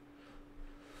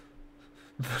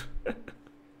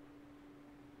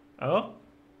 Oh?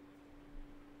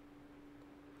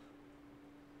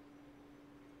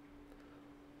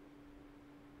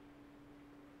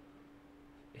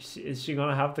 Is she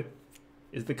gonna have the...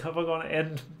 Is the cover gonna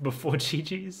end before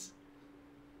GG's?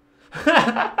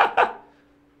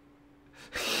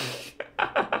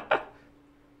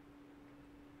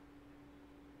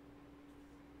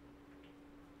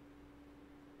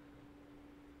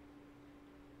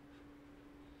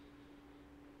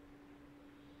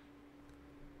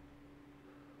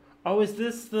 Oh, is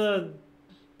this the...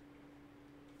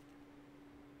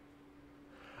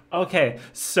 Okay,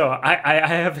 so I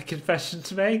have a confession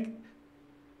to make.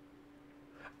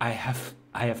 I have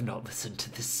not listened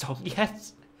to this song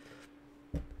yet.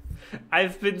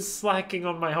 I've been slacking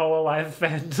on my Hololive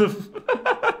fandom.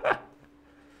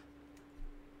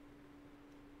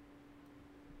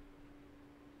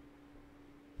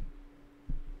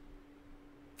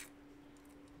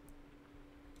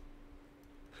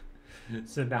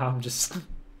 So now I'm just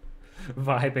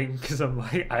vibing because I'm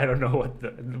like, I don't know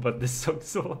what this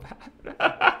song's all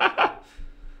about.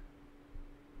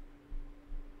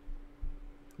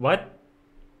 What?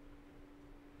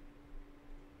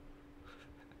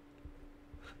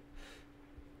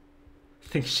 I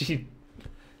think she...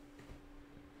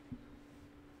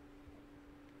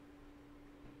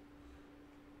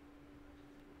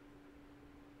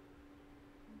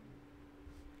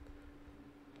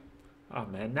 Oh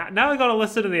man, now I gotta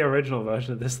listen to the original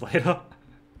version of this later.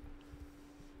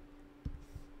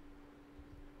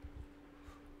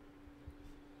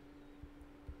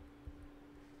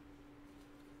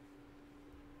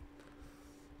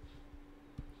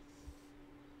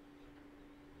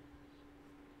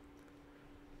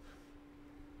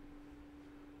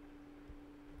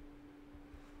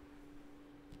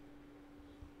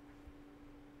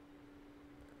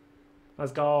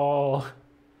 Let's go.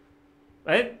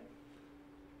 Wait.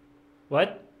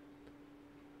 What?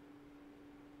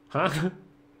 Huh?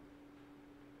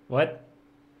 What?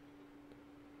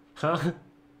 Huh?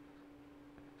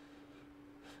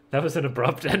 That was an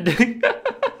abrupt ending.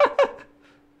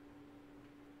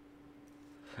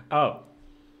 Oh.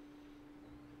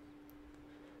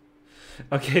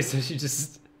 Okay, so she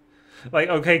just... Like,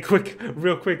 okay, quick,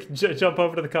 real quick, jump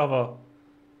over to the cover.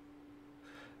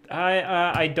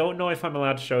 I don't know if I'm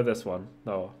allowed to show this one,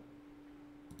 though.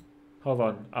 Hold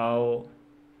on,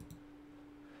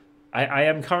 I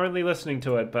am currently listening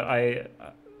to it, but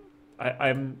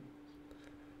I'm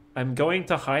going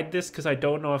to hide this because I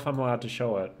don't know if I'm allowed to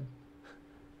show it.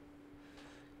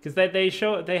 Because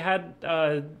they had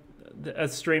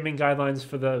streaming guidelines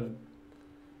for the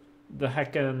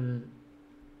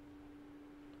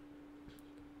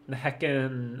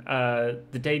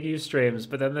debut streams,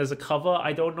 but then there's a cover.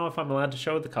 I don't know if I'm allowed to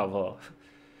show the cover.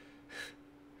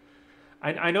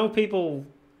 I know people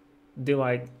do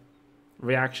like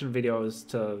reaction videos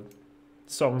to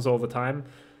songs all the time.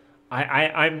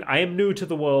 I am new to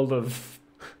the world of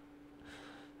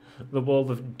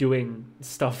doing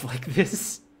stuff like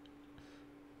this.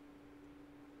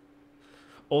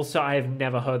 Also, I've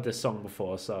never heard this song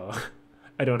before, so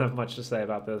I don't have much to say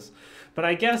about this. But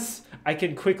I guess I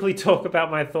can quickly talk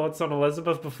about my thoughts on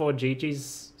Elizabeth before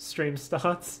Gigi's stream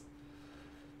starts.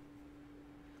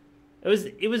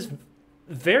 It was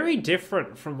very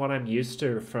different from what I'm used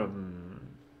to from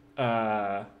is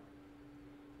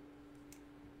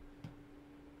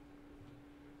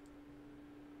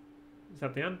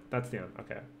that the end? That's the end.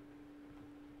 Okay.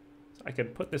 So I can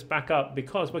put this back up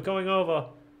because we're going over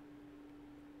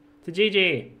to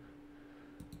Gigi.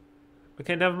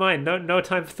 Okay, never mind. No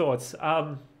time for thoughts.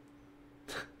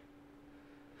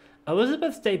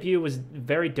 Elizabeth's debut was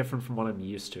very different from what I'm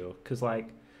used to, because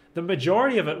like the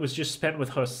majority of it was just spent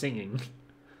with her singing.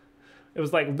 It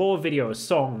was like lore video,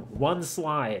 song, one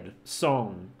slide,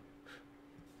 song,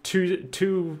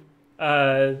 two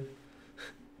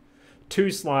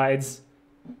slides,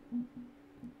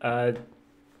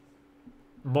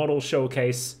 model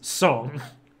showcase, song.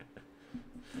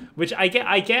 Which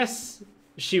I guess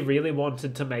she really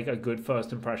wanted to make a good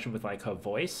first impression with like her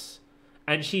voice,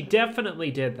 and she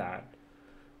definitely did that.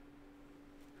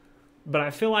 But I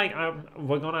feel like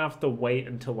we're gonna have to wait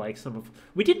until like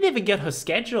we didn't even get her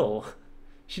schedule.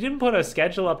 She didn't put her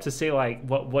schedule up to see like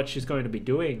what she's going to be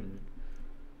doing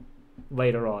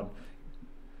later on.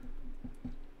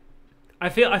 I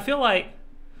feel like,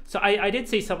 so I did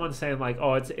see someone saying like,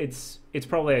 oh, it's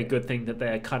probably a good thing that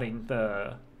they're cutting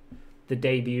the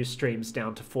debut streams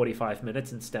down to 45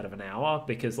 minutes instead of an hour,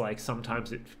 because like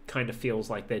sometimes it kind of feels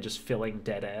like they're just filling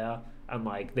dead air and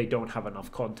like they don't have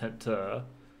enough content to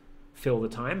fill the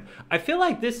time. I feel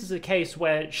like this is a case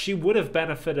where she would have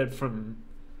benefited from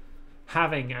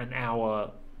having an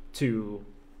hour to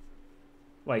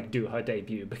like do her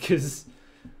debut, because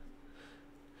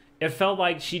it felt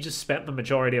like she just spent the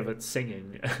majority of it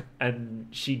singing and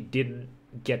she didn't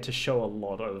get to show a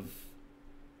lot of,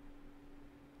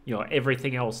 you know,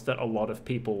 everything else that a lot of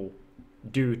people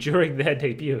do during their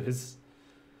debuts.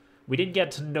 We didn't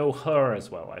get to know her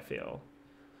as well, I feel.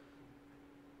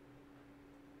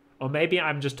 Or maybe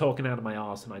I'm just talking out of my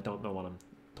arse and I don't know what I'm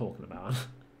talking about.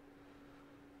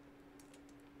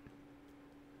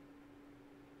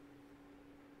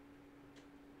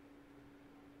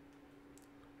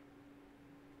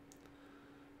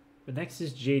 But next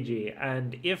is Gigi,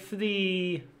 and if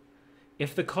the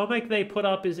comic they put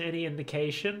up is any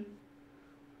indication,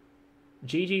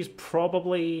 Gigi's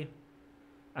probably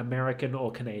American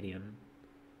or Canadian.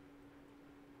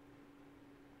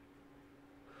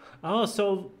 Oh,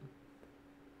 so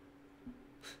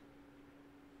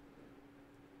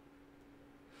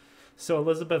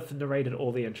Elizabeth narrated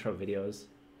all the intro videos.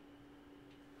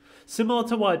 Similar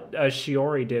to what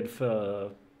Shiori did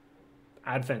for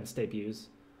Advent's debuts.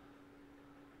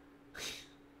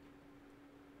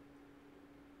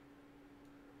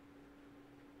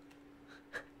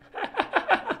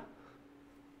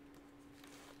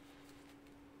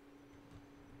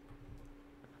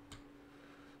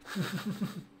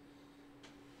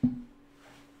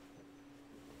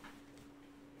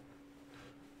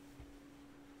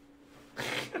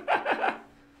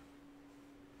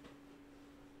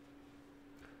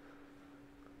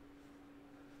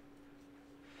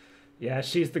 Yeah,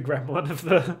 she's the gremlin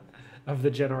of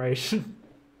the generation.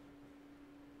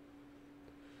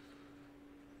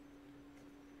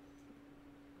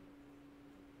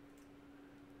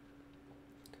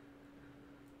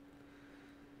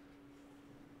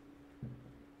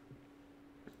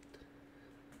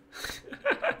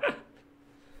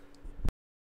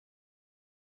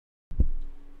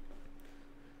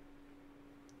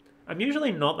 I'm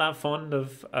usually not that fond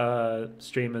of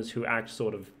streamers who act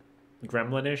sort of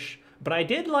gremlinish, but I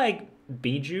did like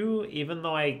Biju, even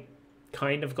though I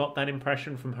kind of got that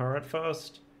impression from her at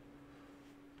first.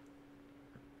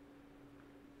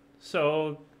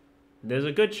 So there's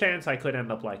a good chance I could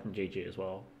end up liking Gigi as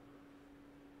well.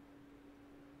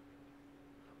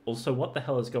 Also, what the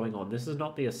hell is going on? This is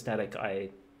not the aesthetic I...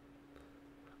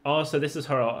 Oh, so this is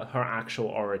her actual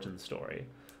origin story.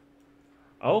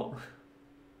 Oh.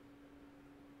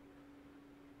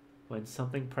 When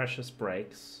something precious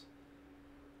breaks.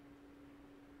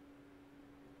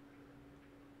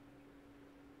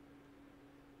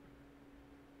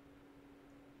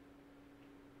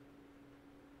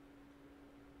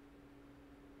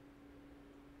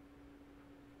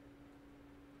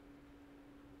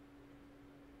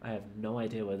 I have no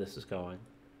idea where this is going.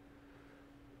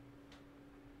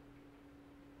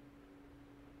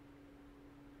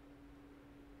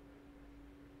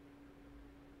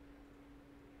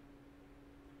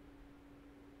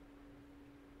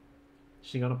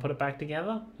 She gonna put it back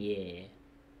together? Yeah.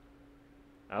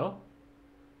 Oh?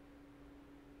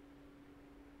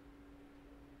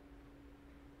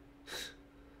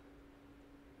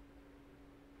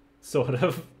 Sort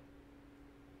of.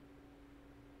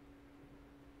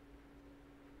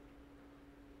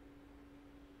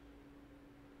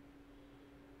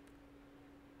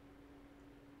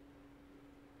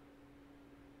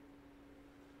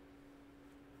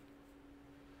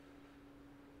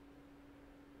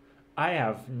 I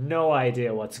have no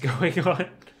idea what's going on.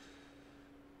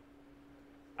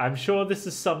 I'm sure this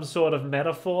is some sort of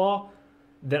metaphor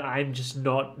that I'm just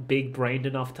not big-brained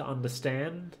enough to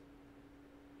understand.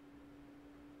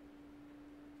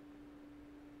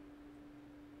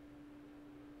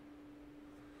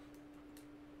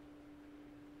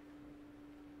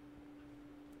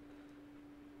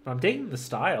 I'm digging the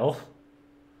style.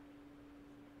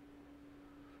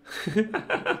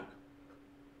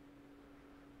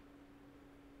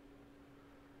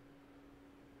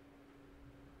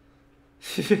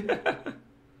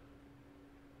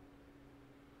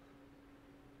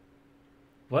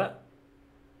 What?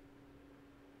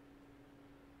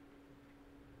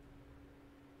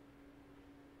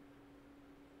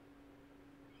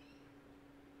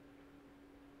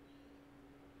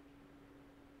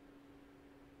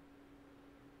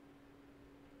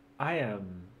 I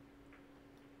am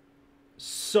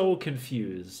so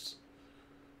confused.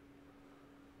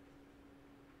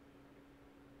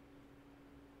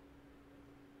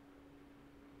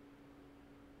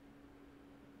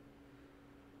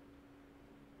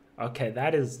 Okay,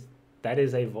 that is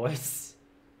a voice.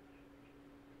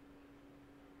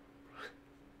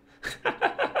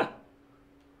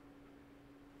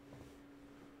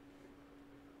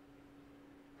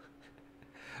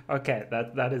 Okay,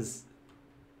 that is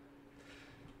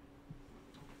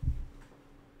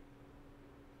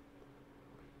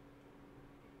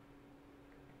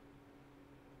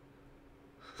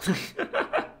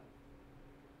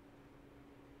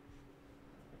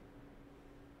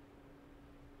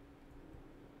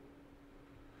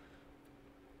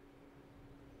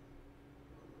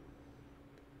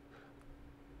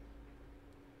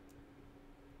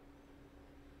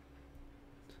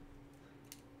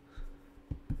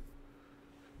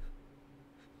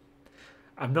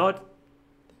I'm not...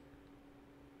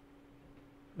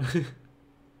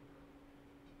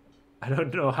 I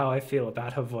don't know how I feel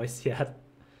about her voice yet.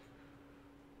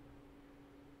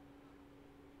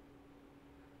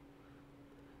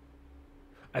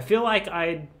 I feel like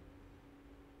I'd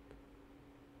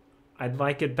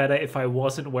like it better if I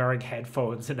wasn't wearing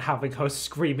headphones and having her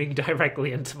screaming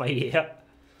directly into my ear.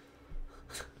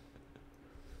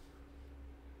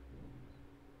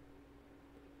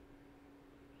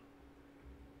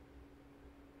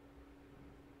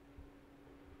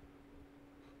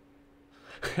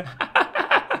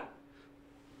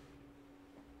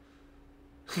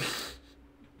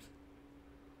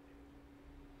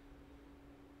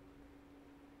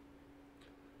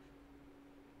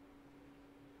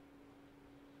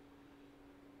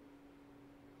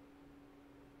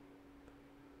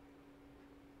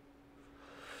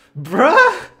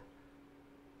 Bruh?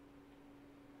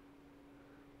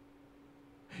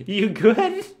 You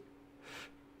good?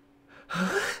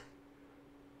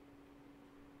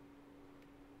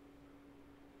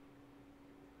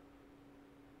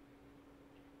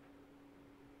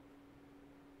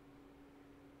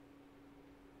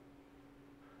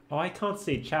 Oh, I can't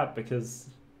see chat because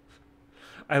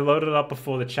I loaded it up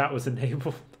before the chat was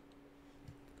enabled.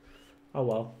 Oh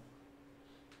well.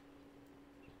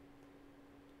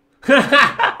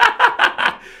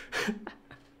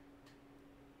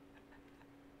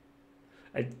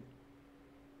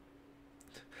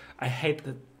 I hate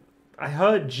that. I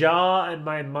heard jar and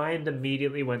my mind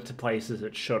immediately went to places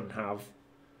it shouldn't have.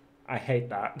 I hate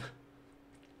that.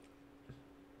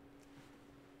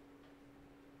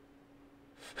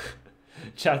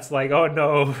 Chat's like, oh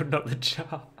no, not the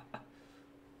jar.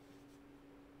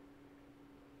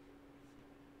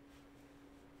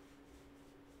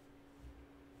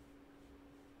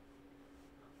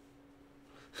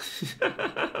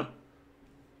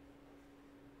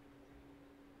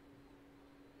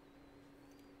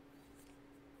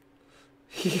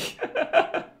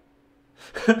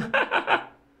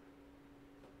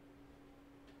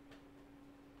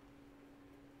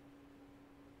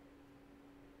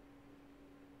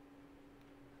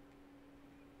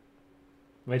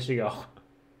 Where'd she go?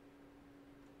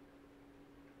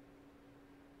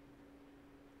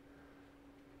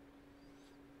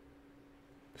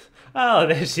 Oh,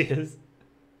 there she is.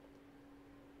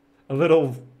 A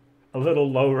little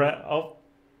low res. Oh,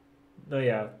 no,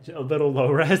 yeah, a little low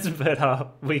res,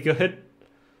 but we good.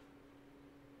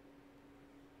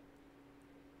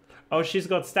 Oh, she's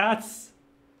got stats.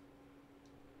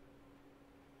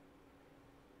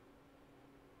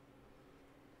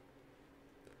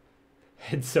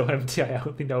 It's so empty, I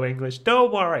only know English.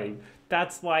 Don't worry,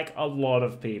 that's like a lot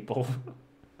of people.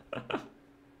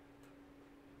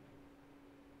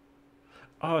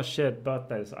 Oh shit,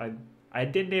 birthdays. I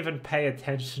didn't even pay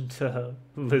attention to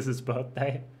Liz's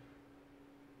birthday.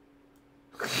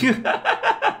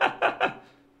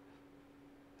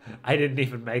 I didn't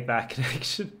even make that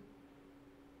connection.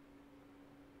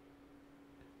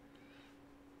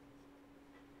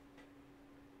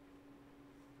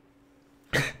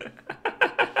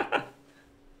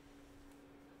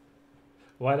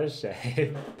 What a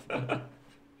shame.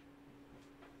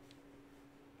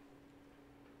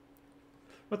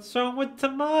 What's wrong with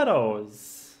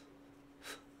tomatoes?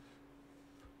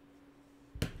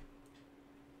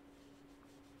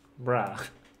 Bruh.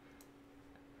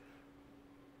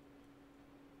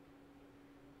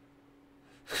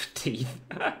 Teeth.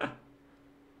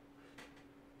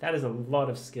 That is a lot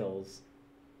of skills.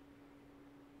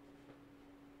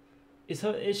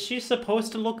 Is she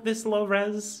supposed to look this low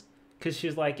res? Because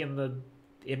she's like in the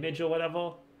image or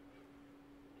whatever?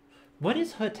 What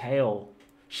is her tail?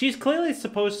 She's clearly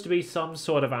supposed to be some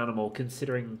sort of animal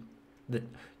considering the...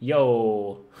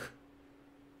 Yo.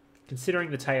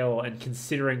 Considering the tail and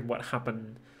considering what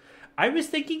happened. I was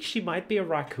thinking she might be a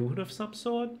raccoon of some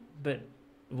sort, but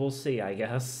we'll see, I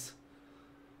guess.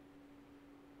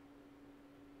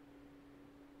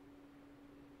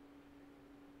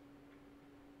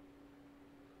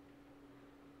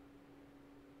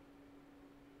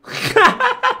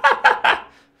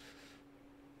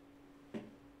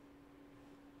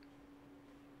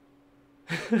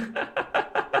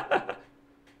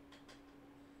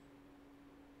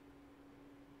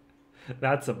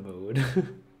 That's a mood.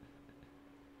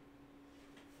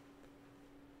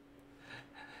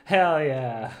 Hell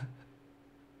yeah.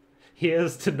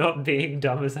 Here's to not being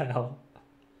dumb as hell.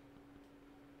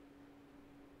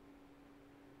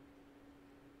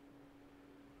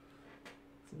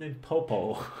 It's named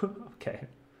Popo. Okay.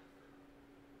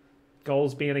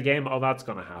 Goals being a game? Oh, that's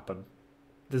gonna happen.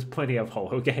 There's plenty of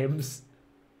holo games.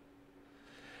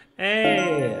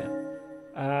 Hey!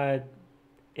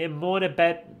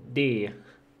 Immornibet D.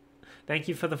 Thank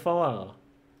you for the follow.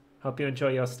 Hope you enjoy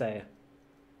your stay.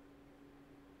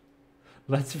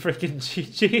 Let's freaking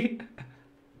GG.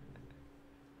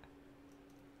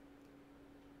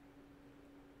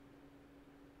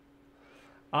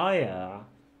 Oh yeah.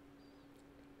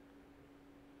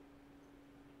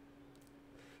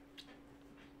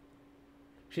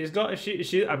 She's got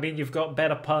she I mean you've got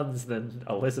better puns than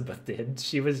Elizabeth did.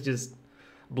 She was just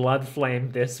blood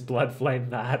flame this, blood flame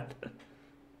that.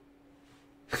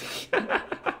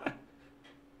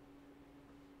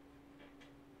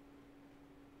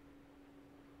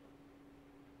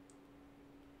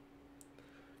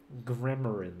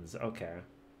 Gremlins, okay.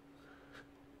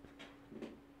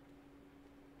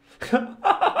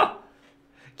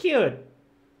 Cute.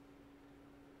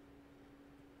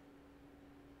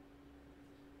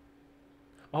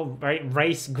 Oh, right,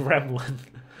 race gremlin.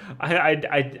 I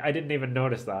didn't even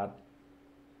notice that.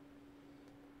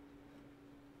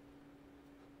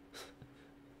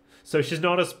 So she's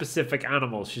not a specific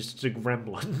animal, she's just a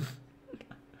gremlin.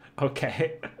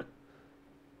 Okay.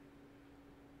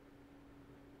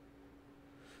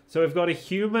 So we've got a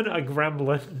human, a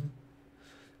gremlin,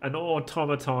 an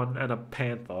automaton, and a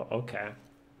panther. Okay.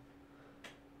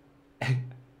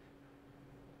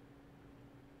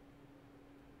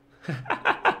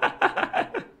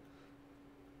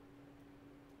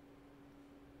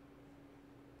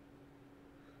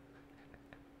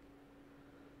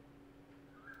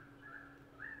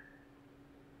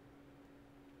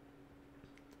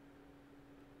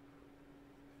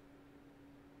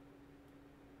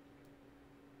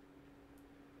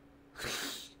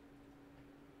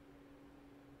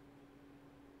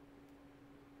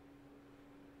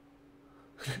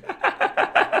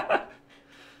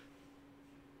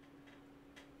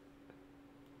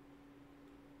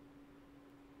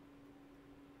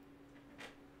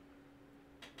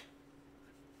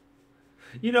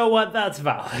 You know what? That's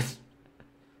valid.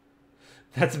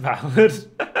 That's valid.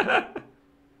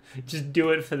 Just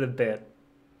do it for the bit.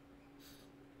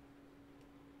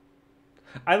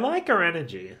 I like her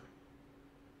energy.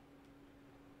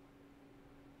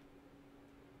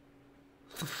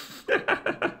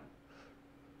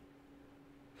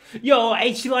 Yo,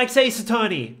 hey, she likes Ace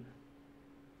Attorney.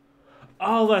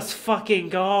 Oh, let's fucking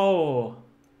go.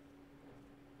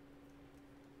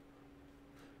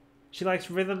 She likes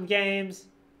rhythm games.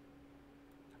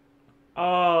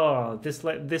 Oh, this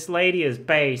lady is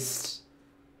based.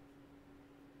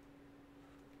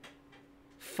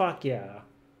 Fuck yeah.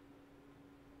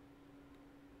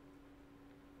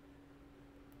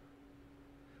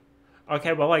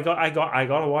 Okay, well I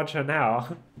gotta watch her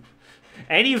now.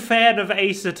 Any fan of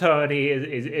Ace Attorney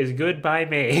is good by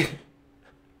me.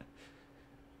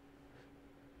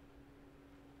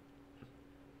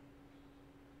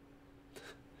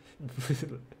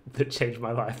 That changed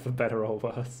my life for better or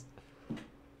worse.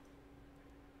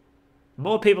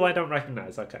 More people I don't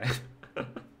recognize, okay.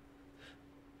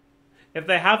 If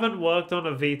they haven't worked on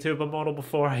a VTuber model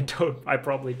before, I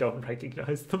probably don't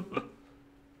recognize them.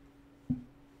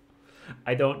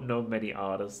 I don't know many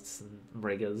artists and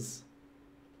riggers.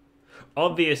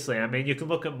 Obviously, I mean, you can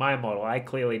look at my model. I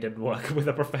clearly didn't work with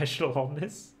a professional on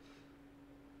this.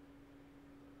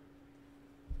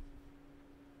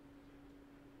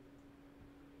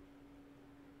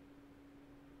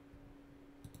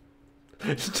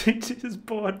 His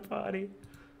board party.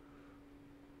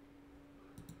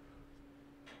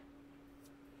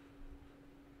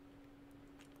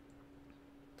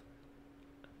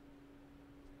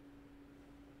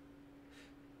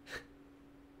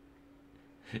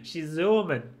 She's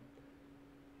zooming.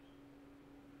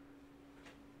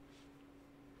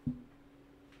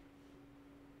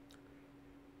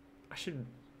 I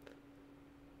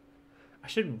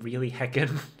should really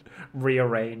heckin'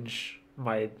 rearrange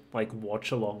my like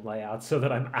watch-along layout so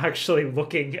that I'm actually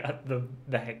looking at the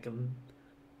heckin'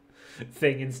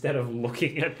 thing instead of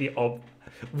looking at the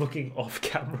looking off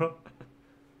camera.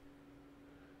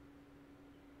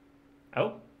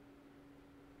 Oh.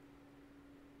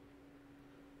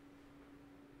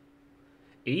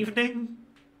 Evening?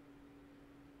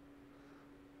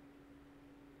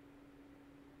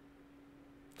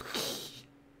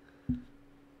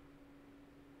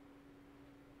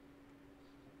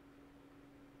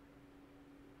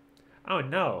 Oh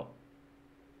no.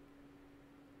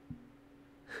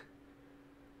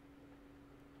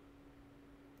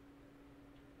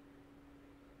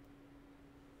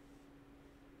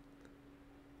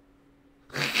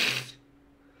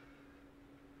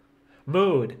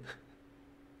 Mood.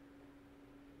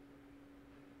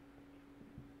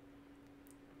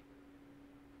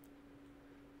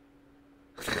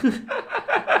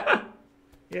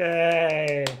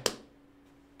 Yay.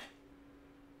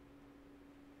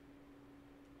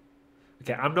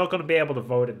 Okay, I'm not going to be able to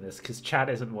vote in this because chat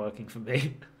isn't working for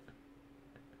me.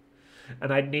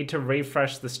 And I'd need to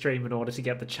refresh the stream in order to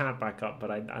get the chat back up, but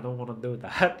I don't want to do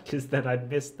that because then I'd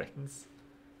miss things.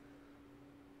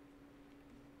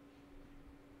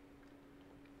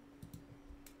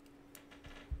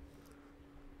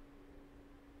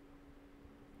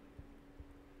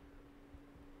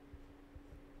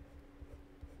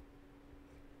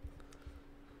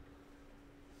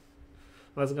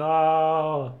 Let's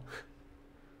go!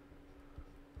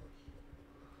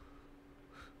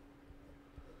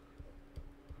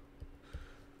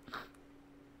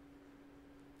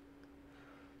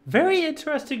 Very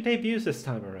interesting debuts this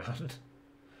time around.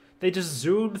 They just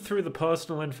zoom through the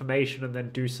personal information and then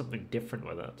do something different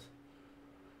with it.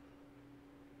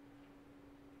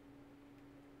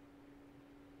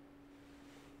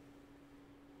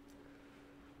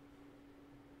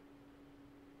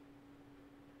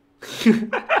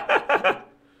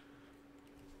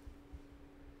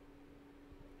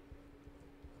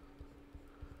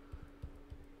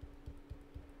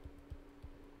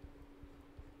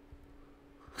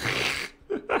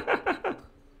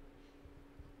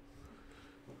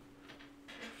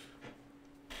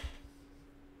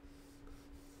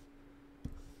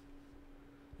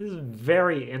 This is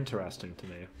very interesting to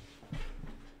me.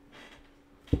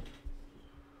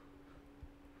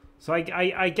 So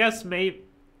I guess maybe...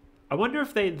 I wonder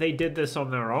if they did this on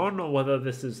their own, or whether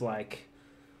this is like...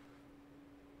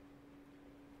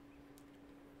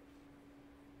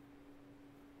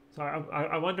 So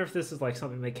I wonder if this is like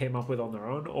something they came up with on their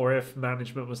own, or if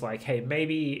management was like, hey,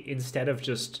 maybe instead of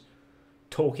just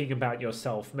talking about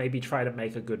yourself, maybe try to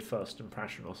make a good first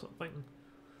impression or something.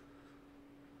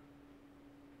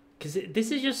 Because this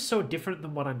is just so different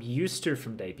than what I'm used to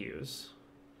from debuts.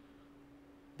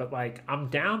 But, like, I'm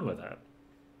down with it.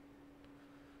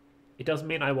 It doesn't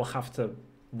mean I will have to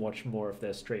watch more of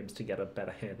their streams to get a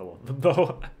better handle on them,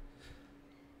 though.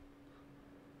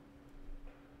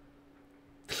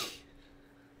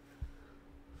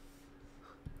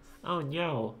 Oh,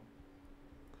 no.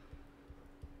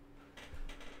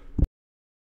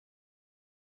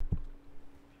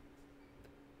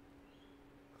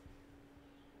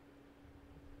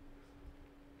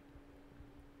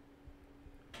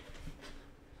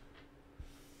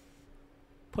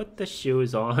 Put the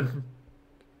shoes on.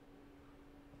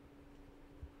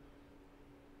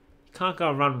 You can't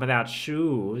go run without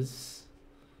shoes.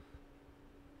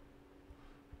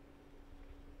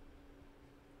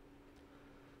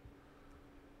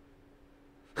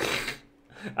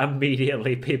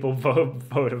 Immediately people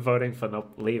voting for no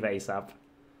leave ASAP.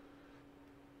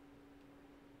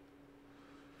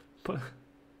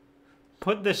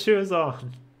 Put the shoes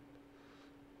on.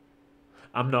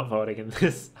 I'm not voting in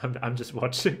this. I'm just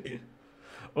watching.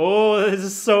 Oh, this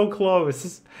is so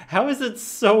close. How is it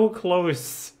so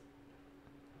close?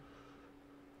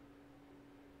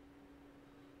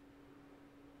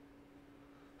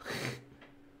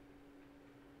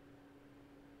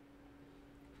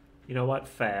 You know what?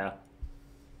 Fair.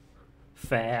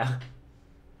 Fair.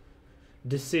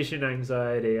 Decision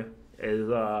anxiety is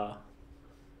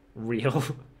real.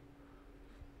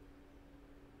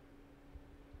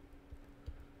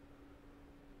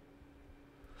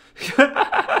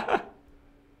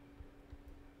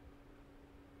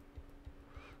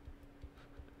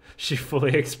 She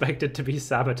fully expected to be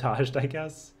sabotaged, I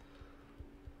guess.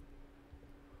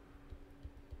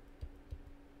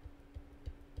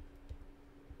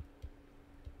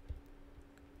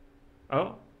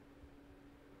 Oh.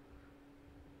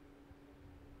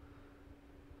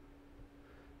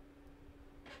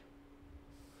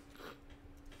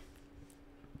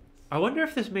 I wonder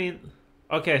if this means...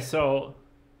 Okay, so...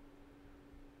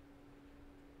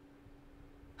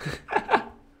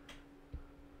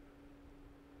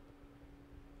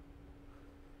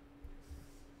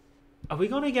 Are we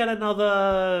gonna get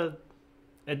another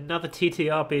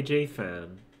TTRPG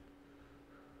fan?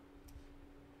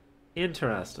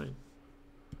 Interesting.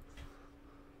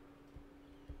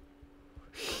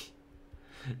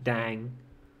 Dang.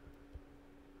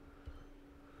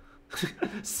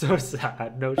 So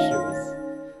sad. No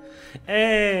shoes.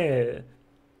 Hey.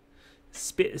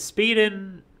 Speed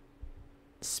in.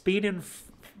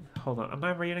 Hold on. Am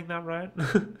I reading that right?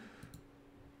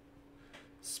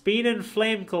 Speed and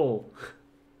Flamecool.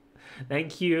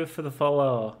 Thank you for the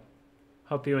follow.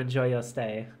 Hope you enjoy your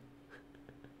stay.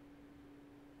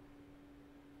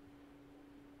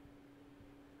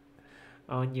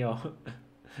 Oh no.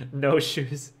 No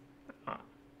shoes.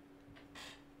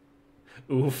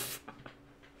 Oof.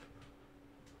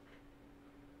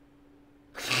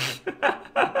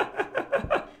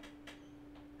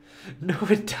 No,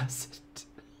 it doesn't.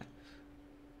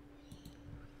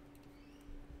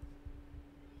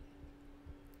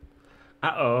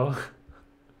 Uh-oh.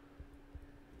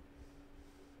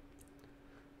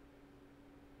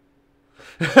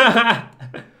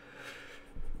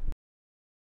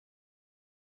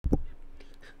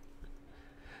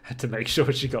 Had to make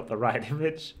sure she got the right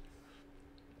image.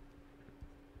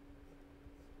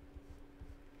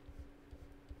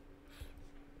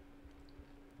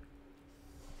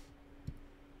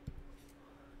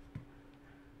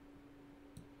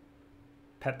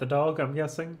 Pet the dog, I'm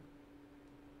guessing.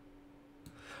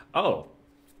 Oh.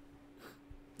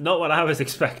 Not what I was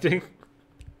expecting.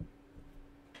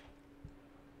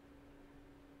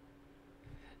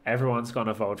 Everyone's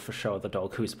gonna vote for Show the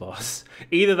Dog Who's Boss.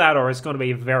 Either that or it's gonna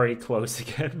be very close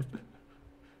again.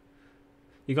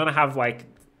 You're gonna have, like,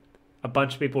 a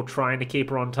bunch of people trying to keep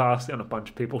her on task and a bunch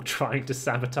of people trying to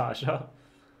sabotage her.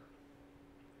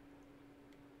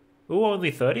 Ooh,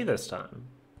 only 30 this time.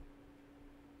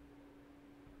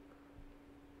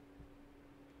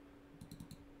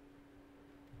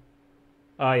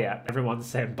 Oh yeah, everyone's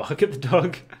saying bark at the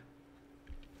dog.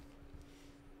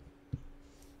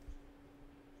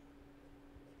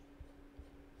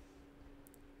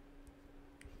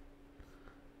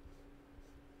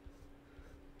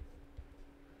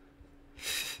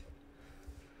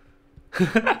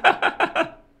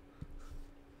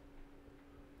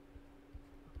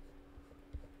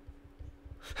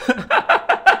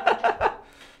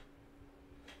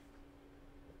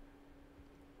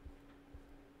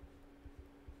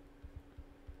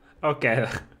 Okay.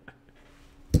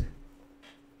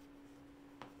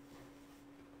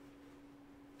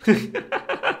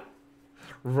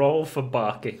 Roll for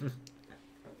barking.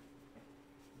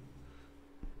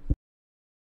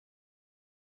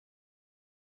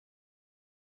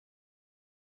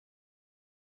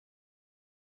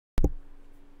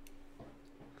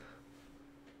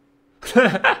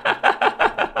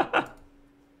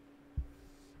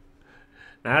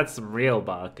 That's some real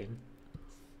barking.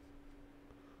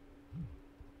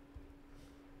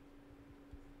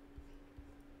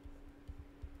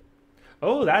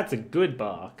 Oh, that's a good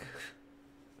bark.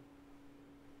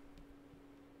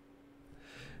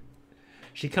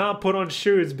 She can't put on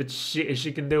shoes, but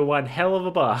she can do one hell of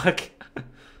a bark.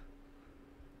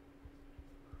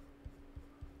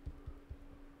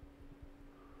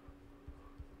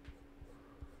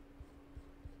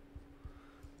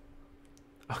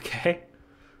 Okay.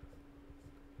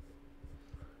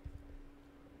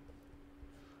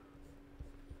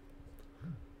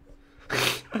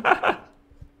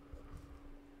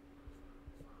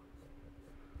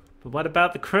 But what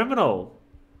about the criminal?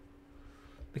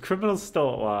 The criminal's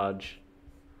still at large.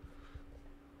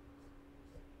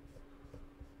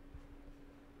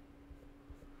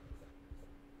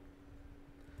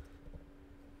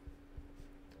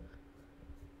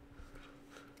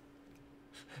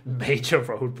 Major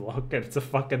roadblock, and it's a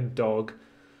fucking dog.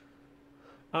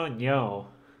 Oh no.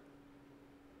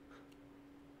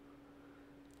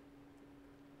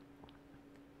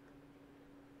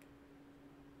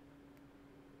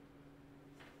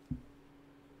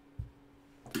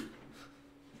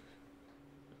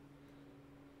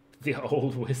 The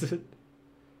old wizard.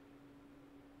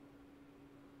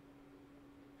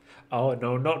 Oh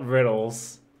no, not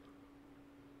riddles.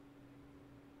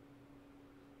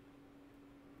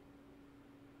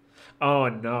 Oh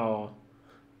no.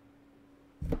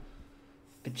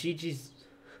 But Gigi's...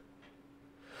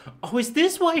 Oh, is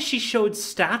this why she showed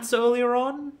stats earlier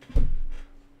on?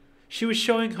 She was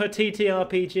showing her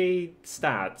TTRPG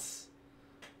stats.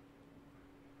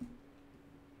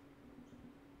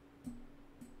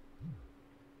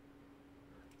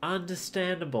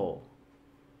 Understandable.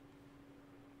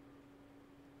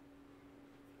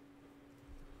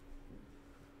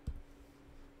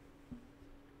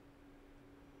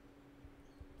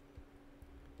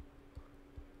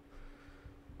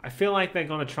 I feel like they're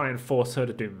gonna try and force her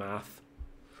to do math.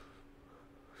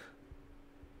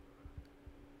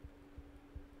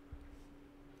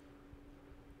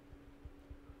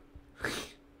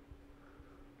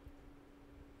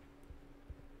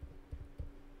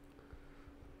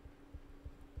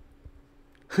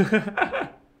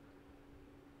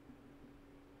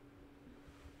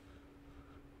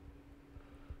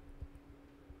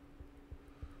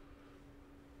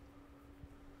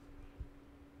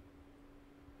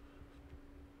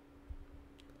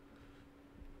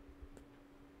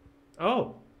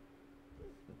 Oh.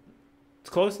 It's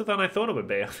closer than I thought it would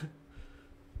be.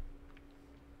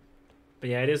 But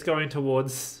yeah, it is going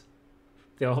towards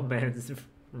the old man's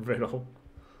riddle.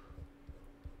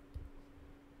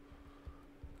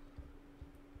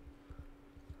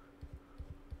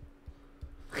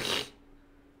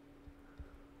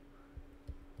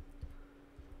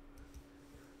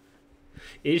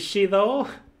 Is she though?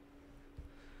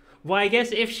 Well, I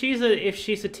guess if she's a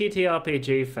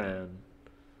TTRPG fan,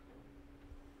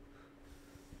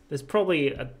 there's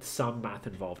probably some math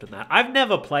involved in that. I've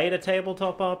never played a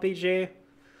tabletop RPG,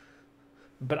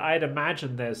 but I'd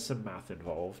imagine there's some math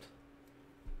involved.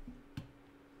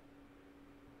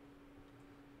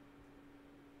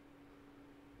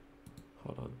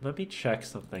 Hold on, let me check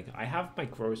something. I have my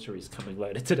groceries coming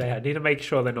later today. I need to make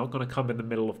sure they're not going to come in the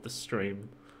middle of the stream.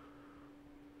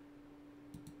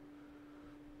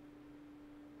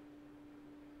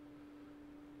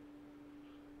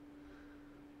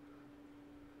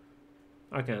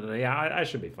 Okay, yeah, I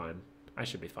should be fine. I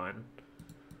should be fine.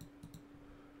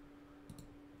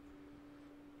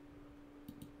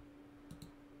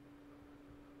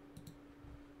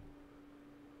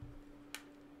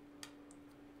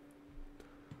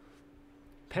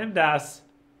 PEMDAS.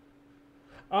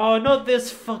 Oh, not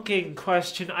this fucking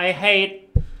question. I hate...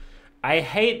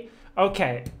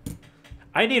 Okay.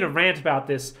 I need a rant about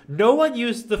this. No one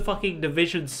used the fucking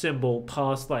division symbol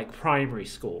past, like, primary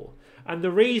school. And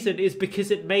the reason is because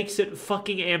it makes it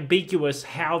fucking ambiguous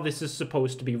how this is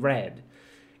supposed to be read.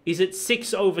 Is it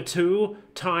 6/2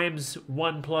 times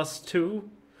 1 + 2?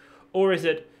 Or is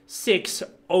it 6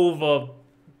 over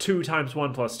 2 times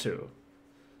 1 plus 2?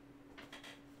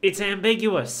 It's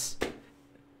ambiguous.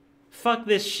 Fuck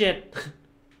this shit.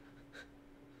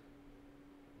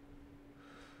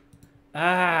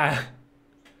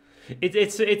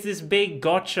 It's this big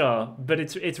gotcha, but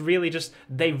it's really just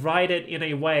they write it in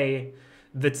a way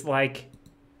that's like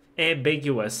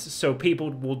ambiguous, so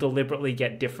people will deliberately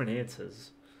get different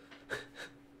answers.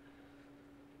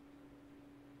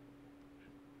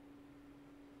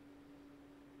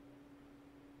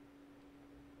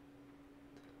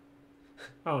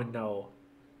 Oh no.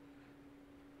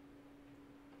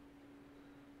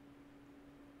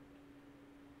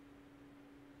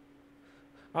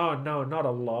 Oh no, not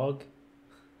a log.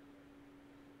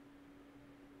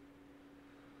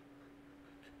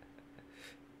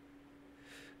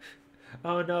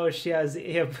 Oh no, she has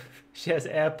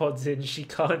AirPods in, she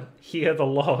can't hear the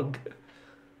log.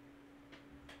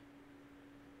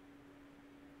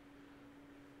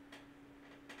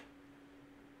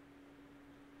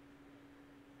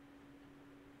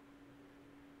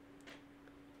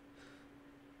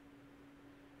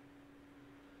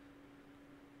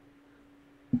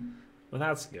 Well,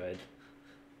 that's good.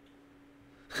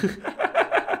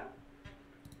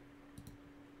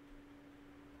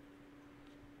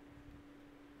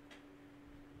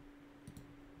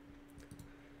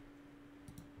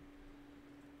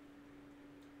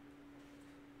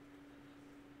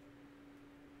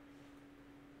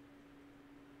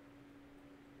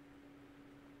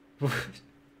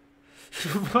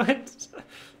 What?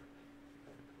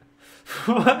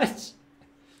 What?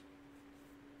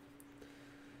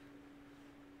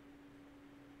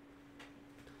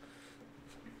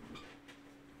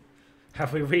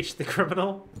 Have we reached the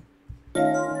criminal?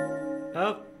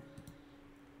 Oh.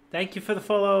 Thank you for the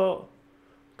follow,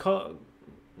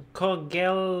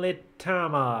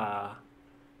 Kogelitama.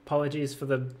 Apologies for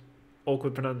the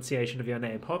awkward pronunciation of your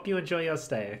name. Hope you enjoy your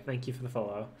stay. Thank you for the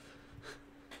follow.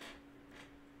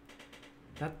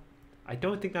 I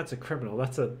don't think that's a criminal.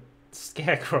 That's a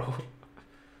scarecrow.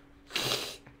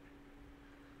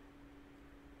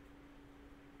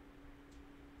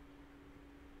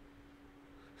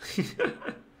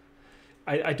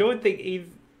 I don't think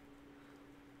even...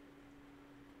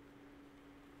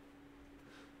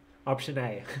 Option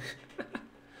A.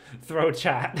 Throw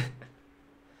chat.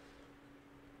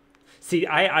 See,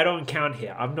 I don't count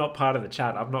here. I'm not part of the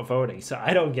chat. I'm not voting, so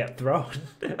I don't get thrown.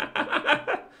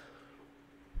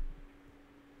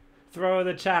 Throw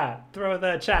the chat. Throw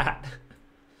the chat.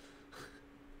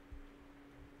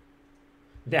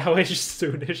 Nowish,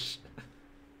 soonish.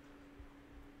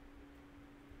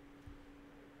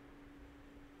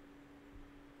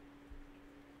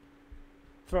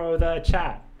 Throw the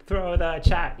chat. Throw the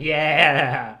chat.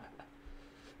 Yeah.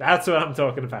 That's what I'm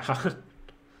talking about.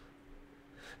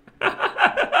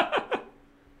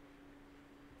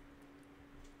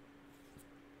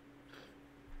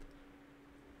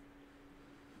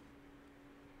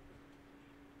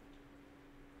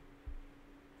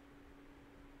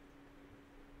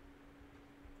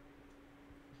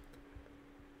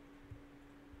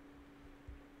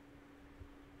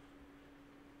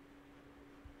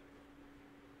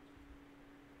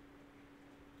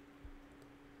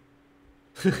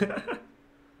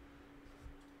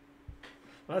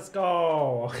 Let's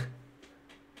go.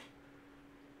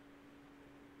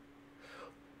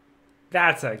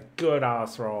 That's a good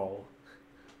ass roll.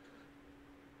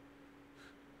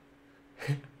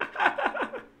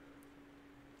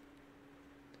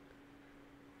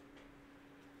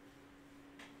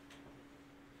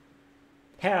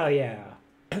 Hell yeah.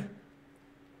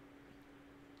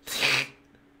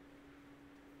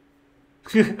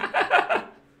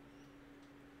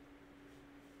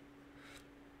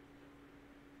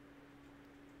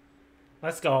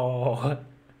 Let's go.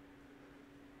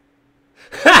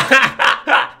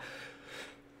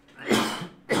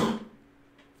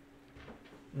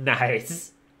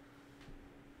 Nice.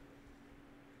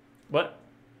 What?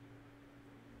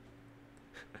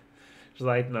 Just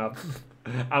lighten up.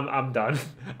 I'm done.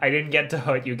 I didn't get to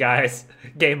hurt you guys.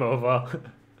 Game over.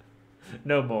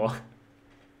 No more.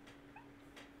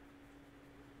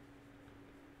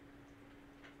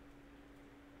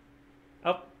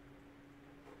 Oh.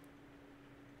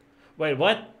 Wait,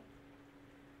 what?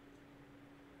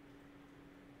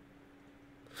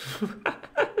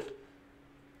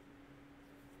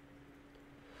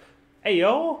 Hey,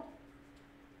 yo.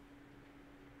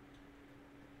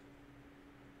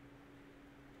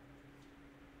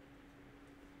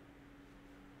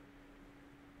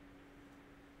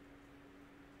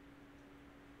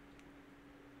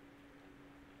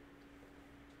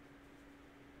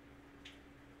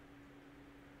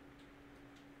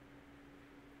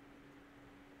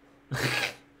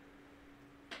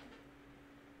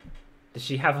 Does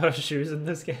she have her shoes in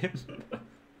this game?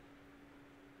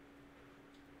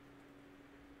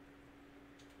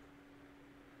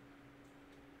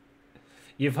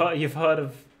 You've heard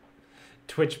of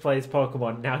Twitch plays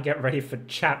Pokemon. Now get ready for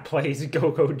chat plays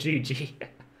Go Go GG.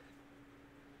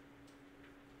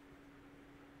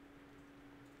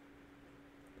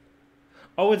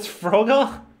 Oh, it's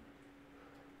Frogger?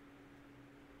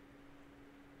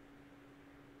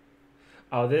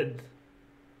 Oh, that.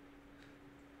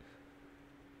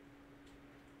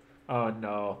 Oh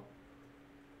no.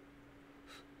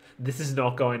 This is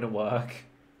not going to work.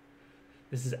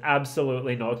 This is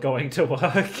absolutely not going to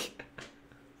work.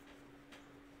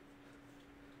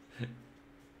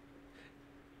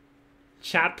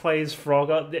 Chat plays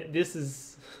Frogger. This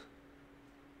is...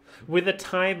 with a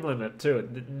time limit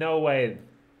too. No way.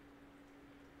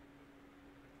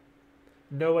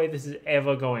 No way this is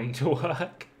ever going to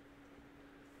work.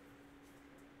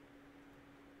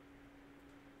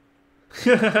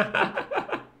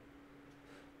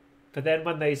 But then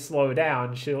when they slow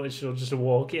down, she'll just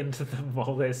walk into them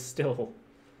while they're still.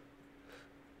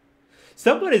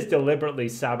 Someone is deliberately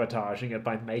sabotaging it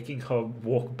by making her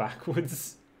walk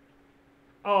backwards.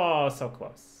 Oh, so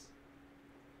close.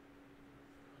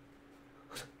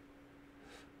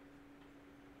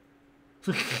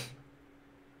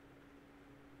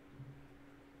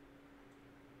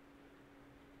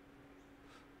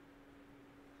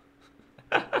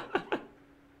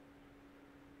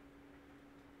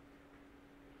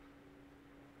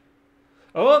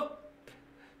 Oh!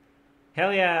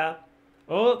 Hell yeah!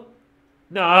 Oh!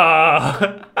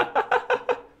 No!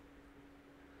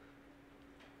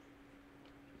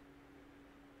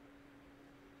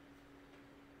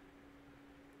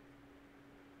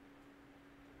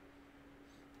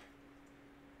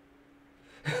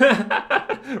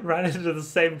 Ran into the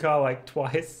same car like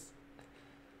twice.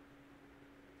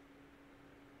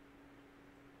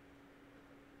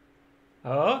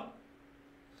 Oh?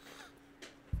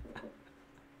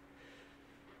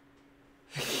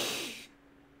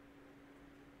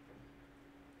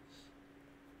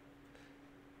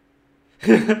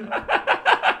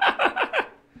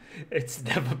 It's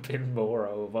never been more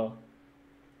over.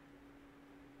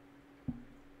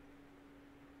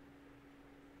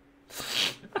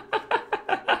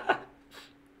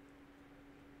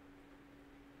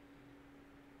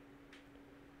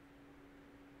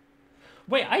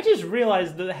 Wait, I just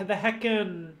realized that the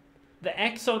heckin' the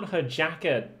X on her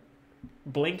jacket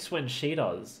blinks when she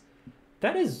does.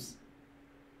 That is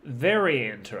very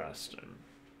interesting.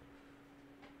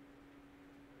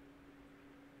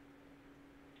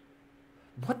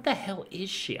 What the hell is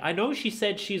she? I know she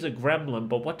said she's a gremlin,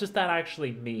 but what does that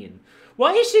actually mean?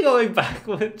 Why is she going back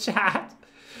with chat?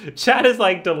 Chat is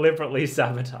like deliberately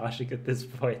sabotaging at this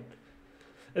point.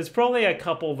 There's probably a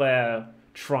couple there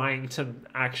trying to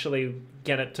actually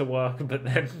get it to work, but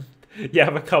then you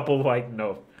have a couple like,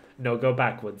 no, go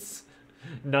backwards.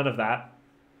 None of that.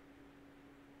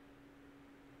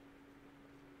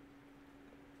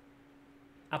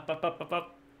 Up, up, up, up,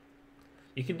 up.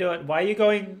 You can do it. Why are you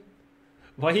going...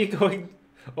 Why are you going...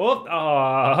 Oh,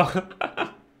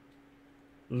 oh.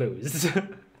 Lose.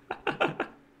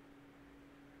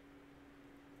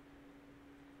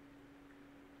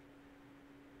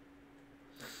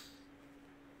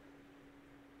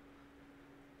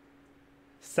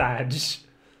 Sag.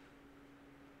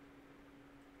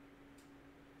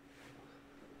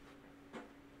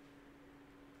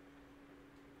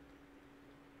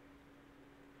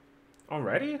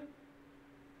 Already?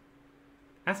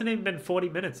 Hasn't even been 40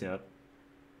 minutes yet.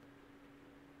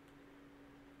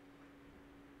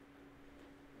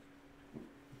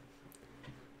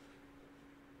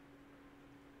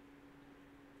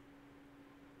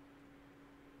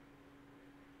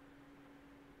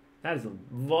 That is a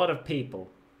lot of people.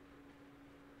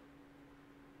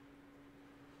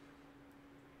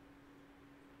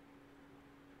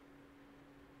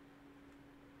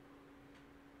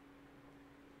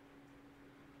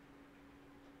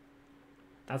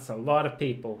 That's a lot of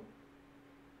people.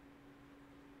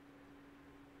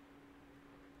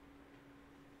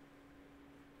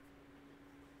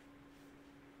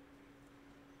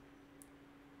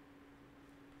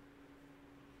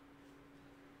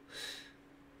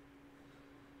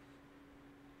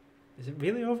 Is it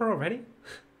really over already?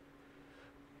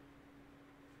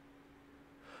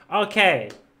 Okay.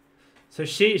 So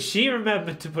she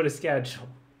remembered to put a schedule.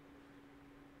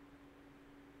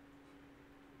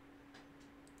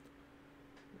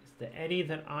 Is there any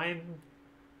that I'm...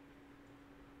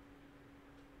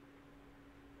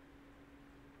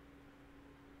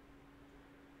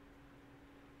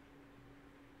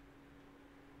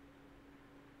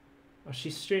 Oh, she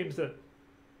streams it.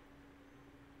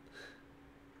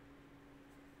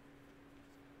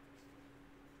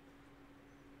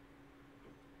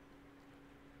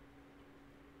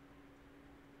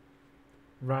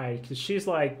 Right, because she's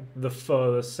like the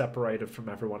furthest separated from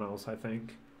everyone else, I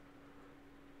think.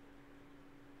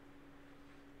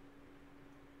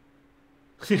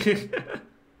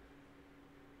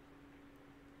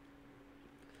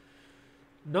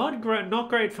 Not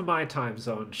great for my time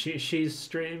zone. She's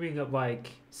streaming at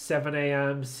like 7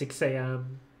 a.m., 6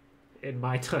 a.m. in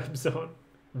my time zone,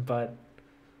 but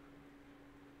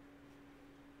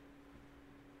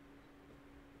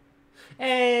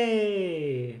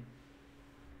hey,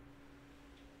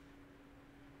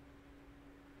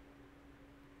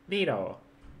 neato.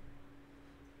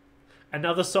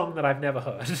 Another song that I've never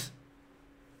heard.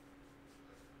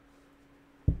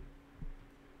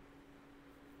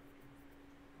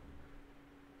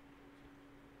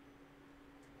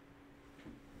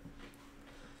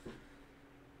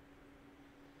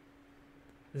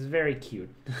 It's very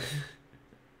cute.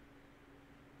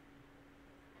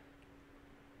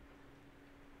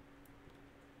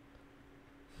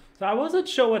 So I wasn't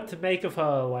sure what to make of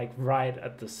her, like, right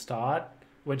at the start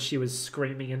when she was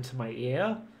screaming into my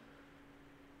ear.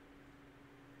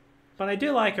 But I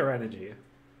do like her energy.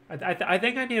 I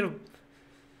think I need to...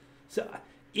 So,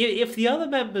 if the other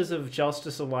members of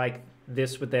Justice are like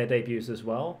this with their debuts as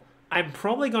well, I'm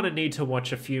probably going to need to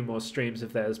watch a few more streams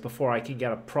of theirs before I can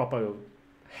get a proper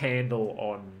handle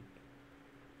on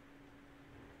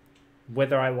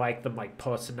whether I like them, like,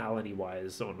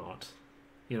 personality-wise or not.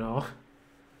 You know?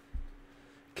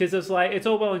 Because it's like, it's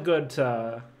all well and good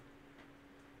to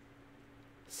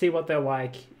see what they're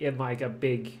like in, like, a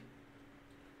big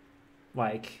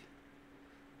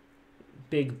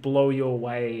blow your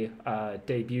way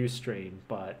debut stream,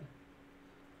 but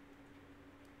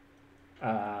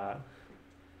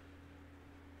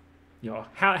you know,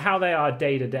 how they are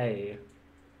day to day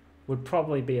would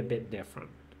probably be a bit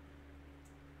different.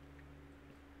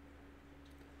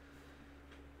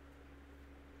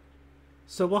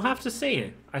 So we'll have to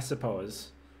see, I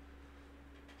suppose.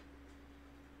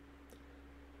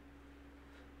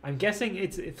 I'm guessing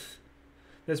it's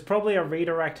there's probably a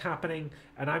redirect happening,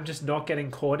 and I'm just not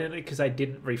getting caught in it because I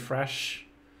didn't refresh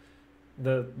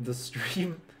the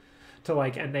stream to,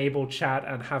 like, enable chat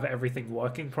and have everything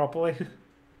working properly.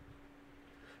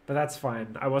 But that's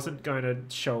fine. I wasn't going to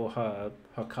show her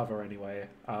cover anyway.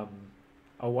 I'll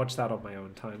watch that on my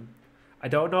own time. I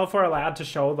don't know if we're allowed to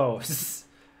show those.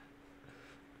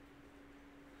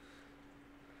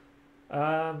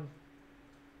 But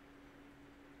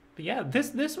yeah,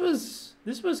 this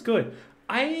was good.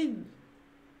 I'm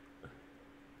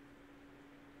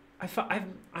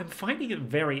finding it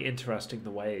very interesting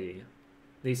the way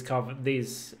these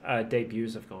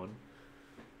debuts have gone,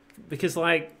 because,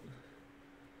 like,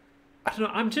 I don't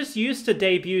know, I'm just used to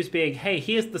debuts being, hey,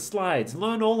 here's the slides,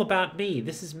 learn all about me,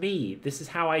 this is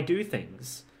how I do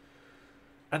things.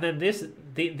 And then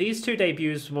these two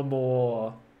debuts were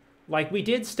more like, we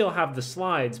did still have the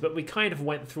slides, but we kind of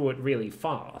went through it really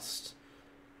fast.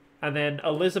 And then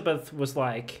Elizabeth was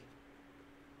like,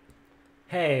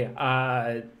 hey,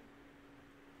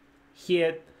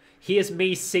 here's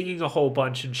me singing a whole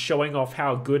bunch and showing off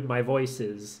how good my voice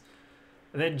is.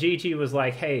 And then Gigi was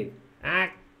like, hey,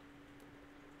 that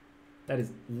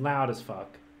is loud as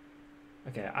fuck.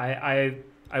 Okay,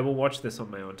 I will watch this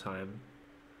on my own time.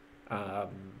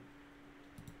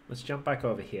 Let's jump back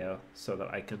over here so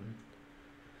that I can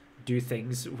do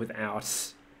things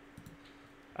without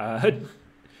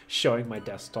showing my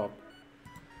desktop.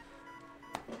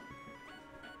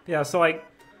 Yeah, so, like,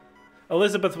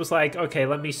 Elizabeth was like, okay,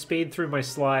 let me speed through my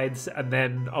slides and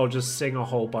then I'll just sing a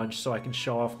whole bunch so I can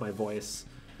show off my voice.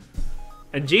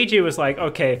 And Gigi was like,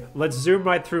 okay, let's zoom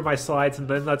right through my slides and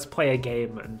then let's play a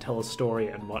game and tell a story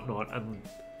and whatnot. And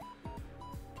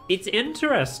it's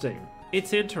interesting.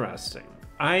 It's interesting.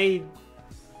 I'm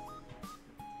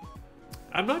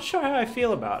not sure how I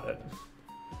feel about it.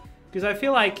 Because I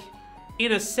feel like,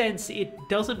 in a sense, it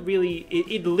doesn't really...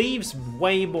 It leaves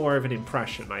way more of an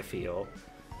impression, I feel.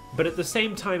 But at the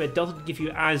same time, it doesn't give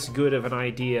you as good of an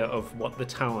idea of what the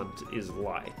talent is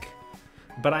like.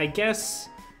 But I guess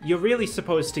you're really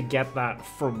supposed to get that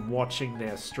from watching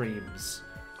their streams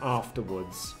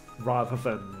afterwards, rather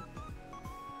than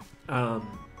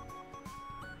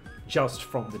just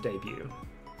from the debut.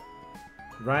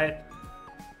 Right?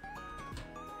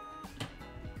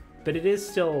 But it is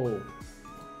still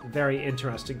very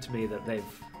interesting to me that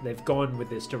they've gone with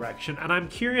this direction, and I'm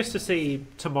curious to see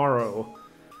tomorrow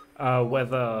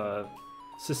whether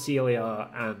Cecilia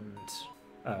and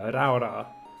Raura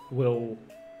will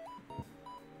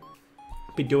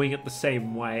be doing it the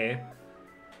same way,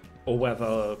 or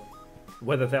whether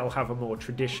they'll have a more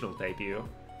traditional debut.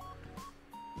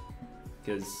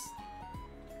 Because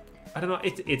I don't know,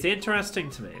 it's interesting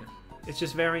to me. It's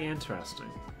just very interesting.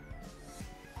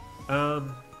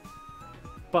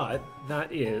 But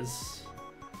that is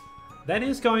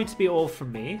going to be all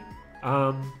from me.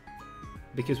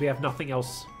 Because we have nothing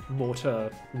else more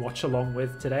to watch along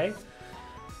with today.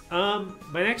 My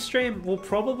next stream will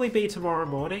probably be tomorrow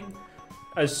morning,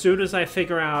 as soon as I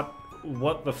figure out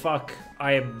what the fuck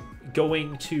I am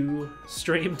going to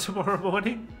stream tomorrow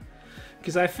morning.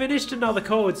 Because I finished another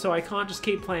code, so I can't just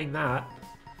keep playing that.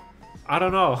 I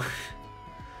don't know.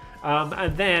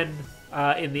 And then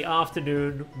in the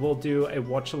afternoon, we'll do a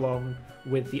watch along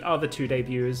with the other two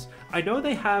debuts. I know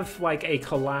they have like a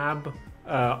collab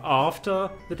after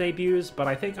the debuts, but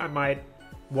I think I might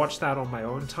watch that on my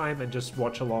own time and just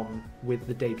watch along with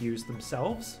the debuts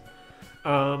themselves.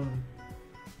 But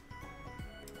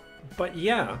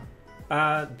yeah,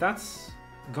 that's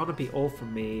gonna be all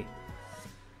from me.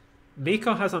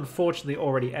 Miko has unfortunately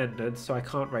already ended, so I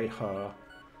can't rate her.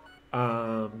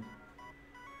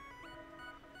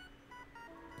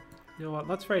 You know what,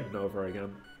 let's rate Nova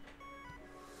again.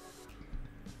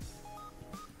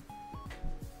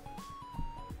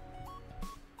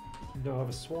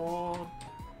 Nova Swan.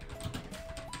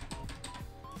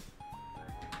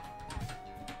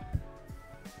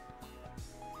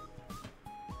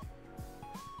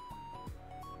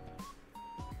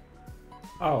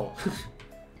 Oh.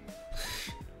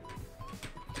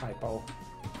 Typo.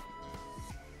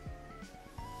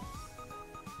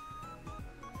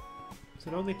 Is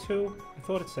it only 2? I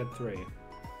thought it said 3.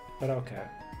 But okay.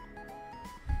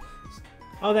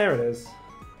 Oh, there it is.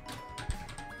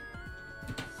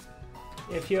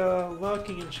 If you're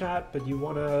lurking in chat but you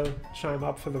want to chime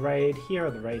up for the raid, here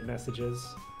are the raid messages.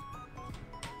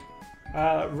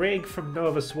 Rig from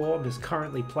Nova Swarm is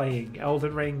currently playing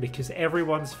Elden Ring because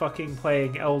everyone's fucking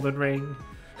playing Elden Ring.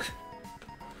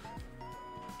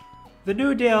 The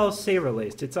new DLC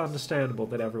released, it's understandable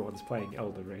that everyone's playing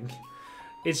Elden Ring.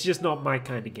 It's just not my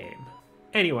kind of game.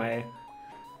 Anyway,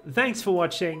 thanks for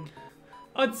watching.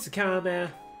 Otsukame.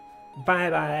 Bye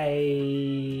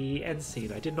bye. End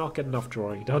scene. I did not get enough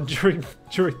drawing done during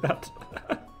that.